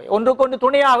தொடர்புக்குரியவை, ஒன்றுக்கொண்டு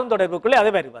துணையாகும் தொடர்புக்குள்ளே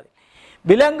அது வருவது.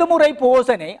 விலங்கு முறை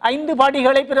போசனை 5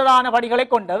 படிகளை பிரதான படிகளை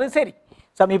கொண்டது, சரி.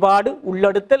 சமிபாடு,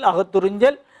 உள்ளெடுத்தல்,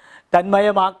 அகத்துறிஞ்சல்,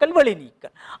 தன்மயமாக்கல்,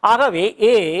 வெளிநீக்கல். ஆகவே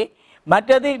A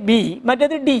மற்றது பி,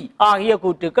 மற்றது டி ஆகிய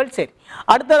கூற்றுக்கள் சரி.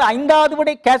 அடுத்தது ஐந்தாவது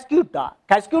விடை கஸ்கியூட்டா.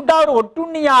 கஸ்கியூட்டா ஒரு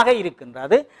ஒட்டுண்ணியாக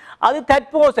இருக்கின்றது, அது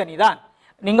தட்போசனி தான்.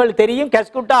 நீங்கள் தெரியும்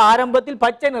கஸ்குட்டா ஆரம்பத்தில்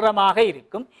பச்சை நிறமாக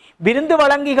இருக்கும், விருந்து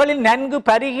வழங்கிகளில் நன்கு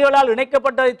பருகிகளால்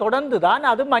இணைக்கப்பட்டதை தொடர்ந்து தான்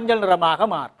அது மஞ்சள் நிறமாக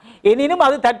மாறும். எனினும்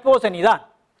அது தட்போசனி தான்.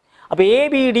 அப்போ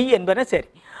ஏபிடி என்பன சரி.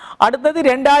 அடுத்தது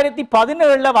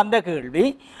 2017 வந்த கேள்வி,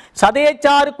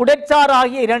 சதையச்சாறு குடற்சாறு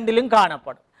ஆகிய இரண்டிலும்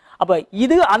காணப்படும். அப்போ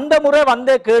இது அந்த முறை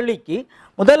வந்த கேள்விக்கு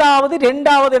முதலாவது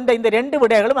ரெண்டாவது என்ற இந்த ரெண்டு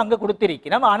விடைகளும் அங்கே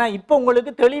கொடுத்திருக்கிறோம். ஆனால் இப்போ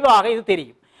உங்களுக்கு தெளிவாக இது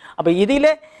தெரியும். அப்போ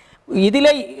இதில்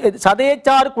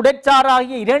சதையச்சாறு குடற்சாறு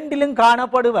ஆகிய இரண்டிலும்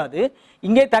காணப்படுவது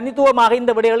இங்கே தனித்துவமாக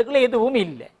இந்த விடைகளுக்குள்ள எதுவும்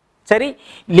இல்லை. சரி,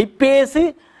 லிப்பேசு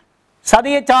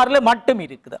சதையச்சாறில் மட்டும்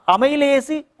இருக்குது,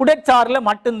 அமைலேசு குடற்சாறில்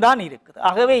மட்டும்தான் இருக்குது.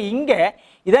 ஆகவே இங்கே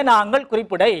இதை நாங்கள்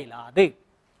குறிப்பிட இயலாது.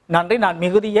 நன்றி. நான்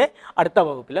மிகுதியை அடுத்த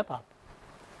வகுப்பில் பார்ப்போம்.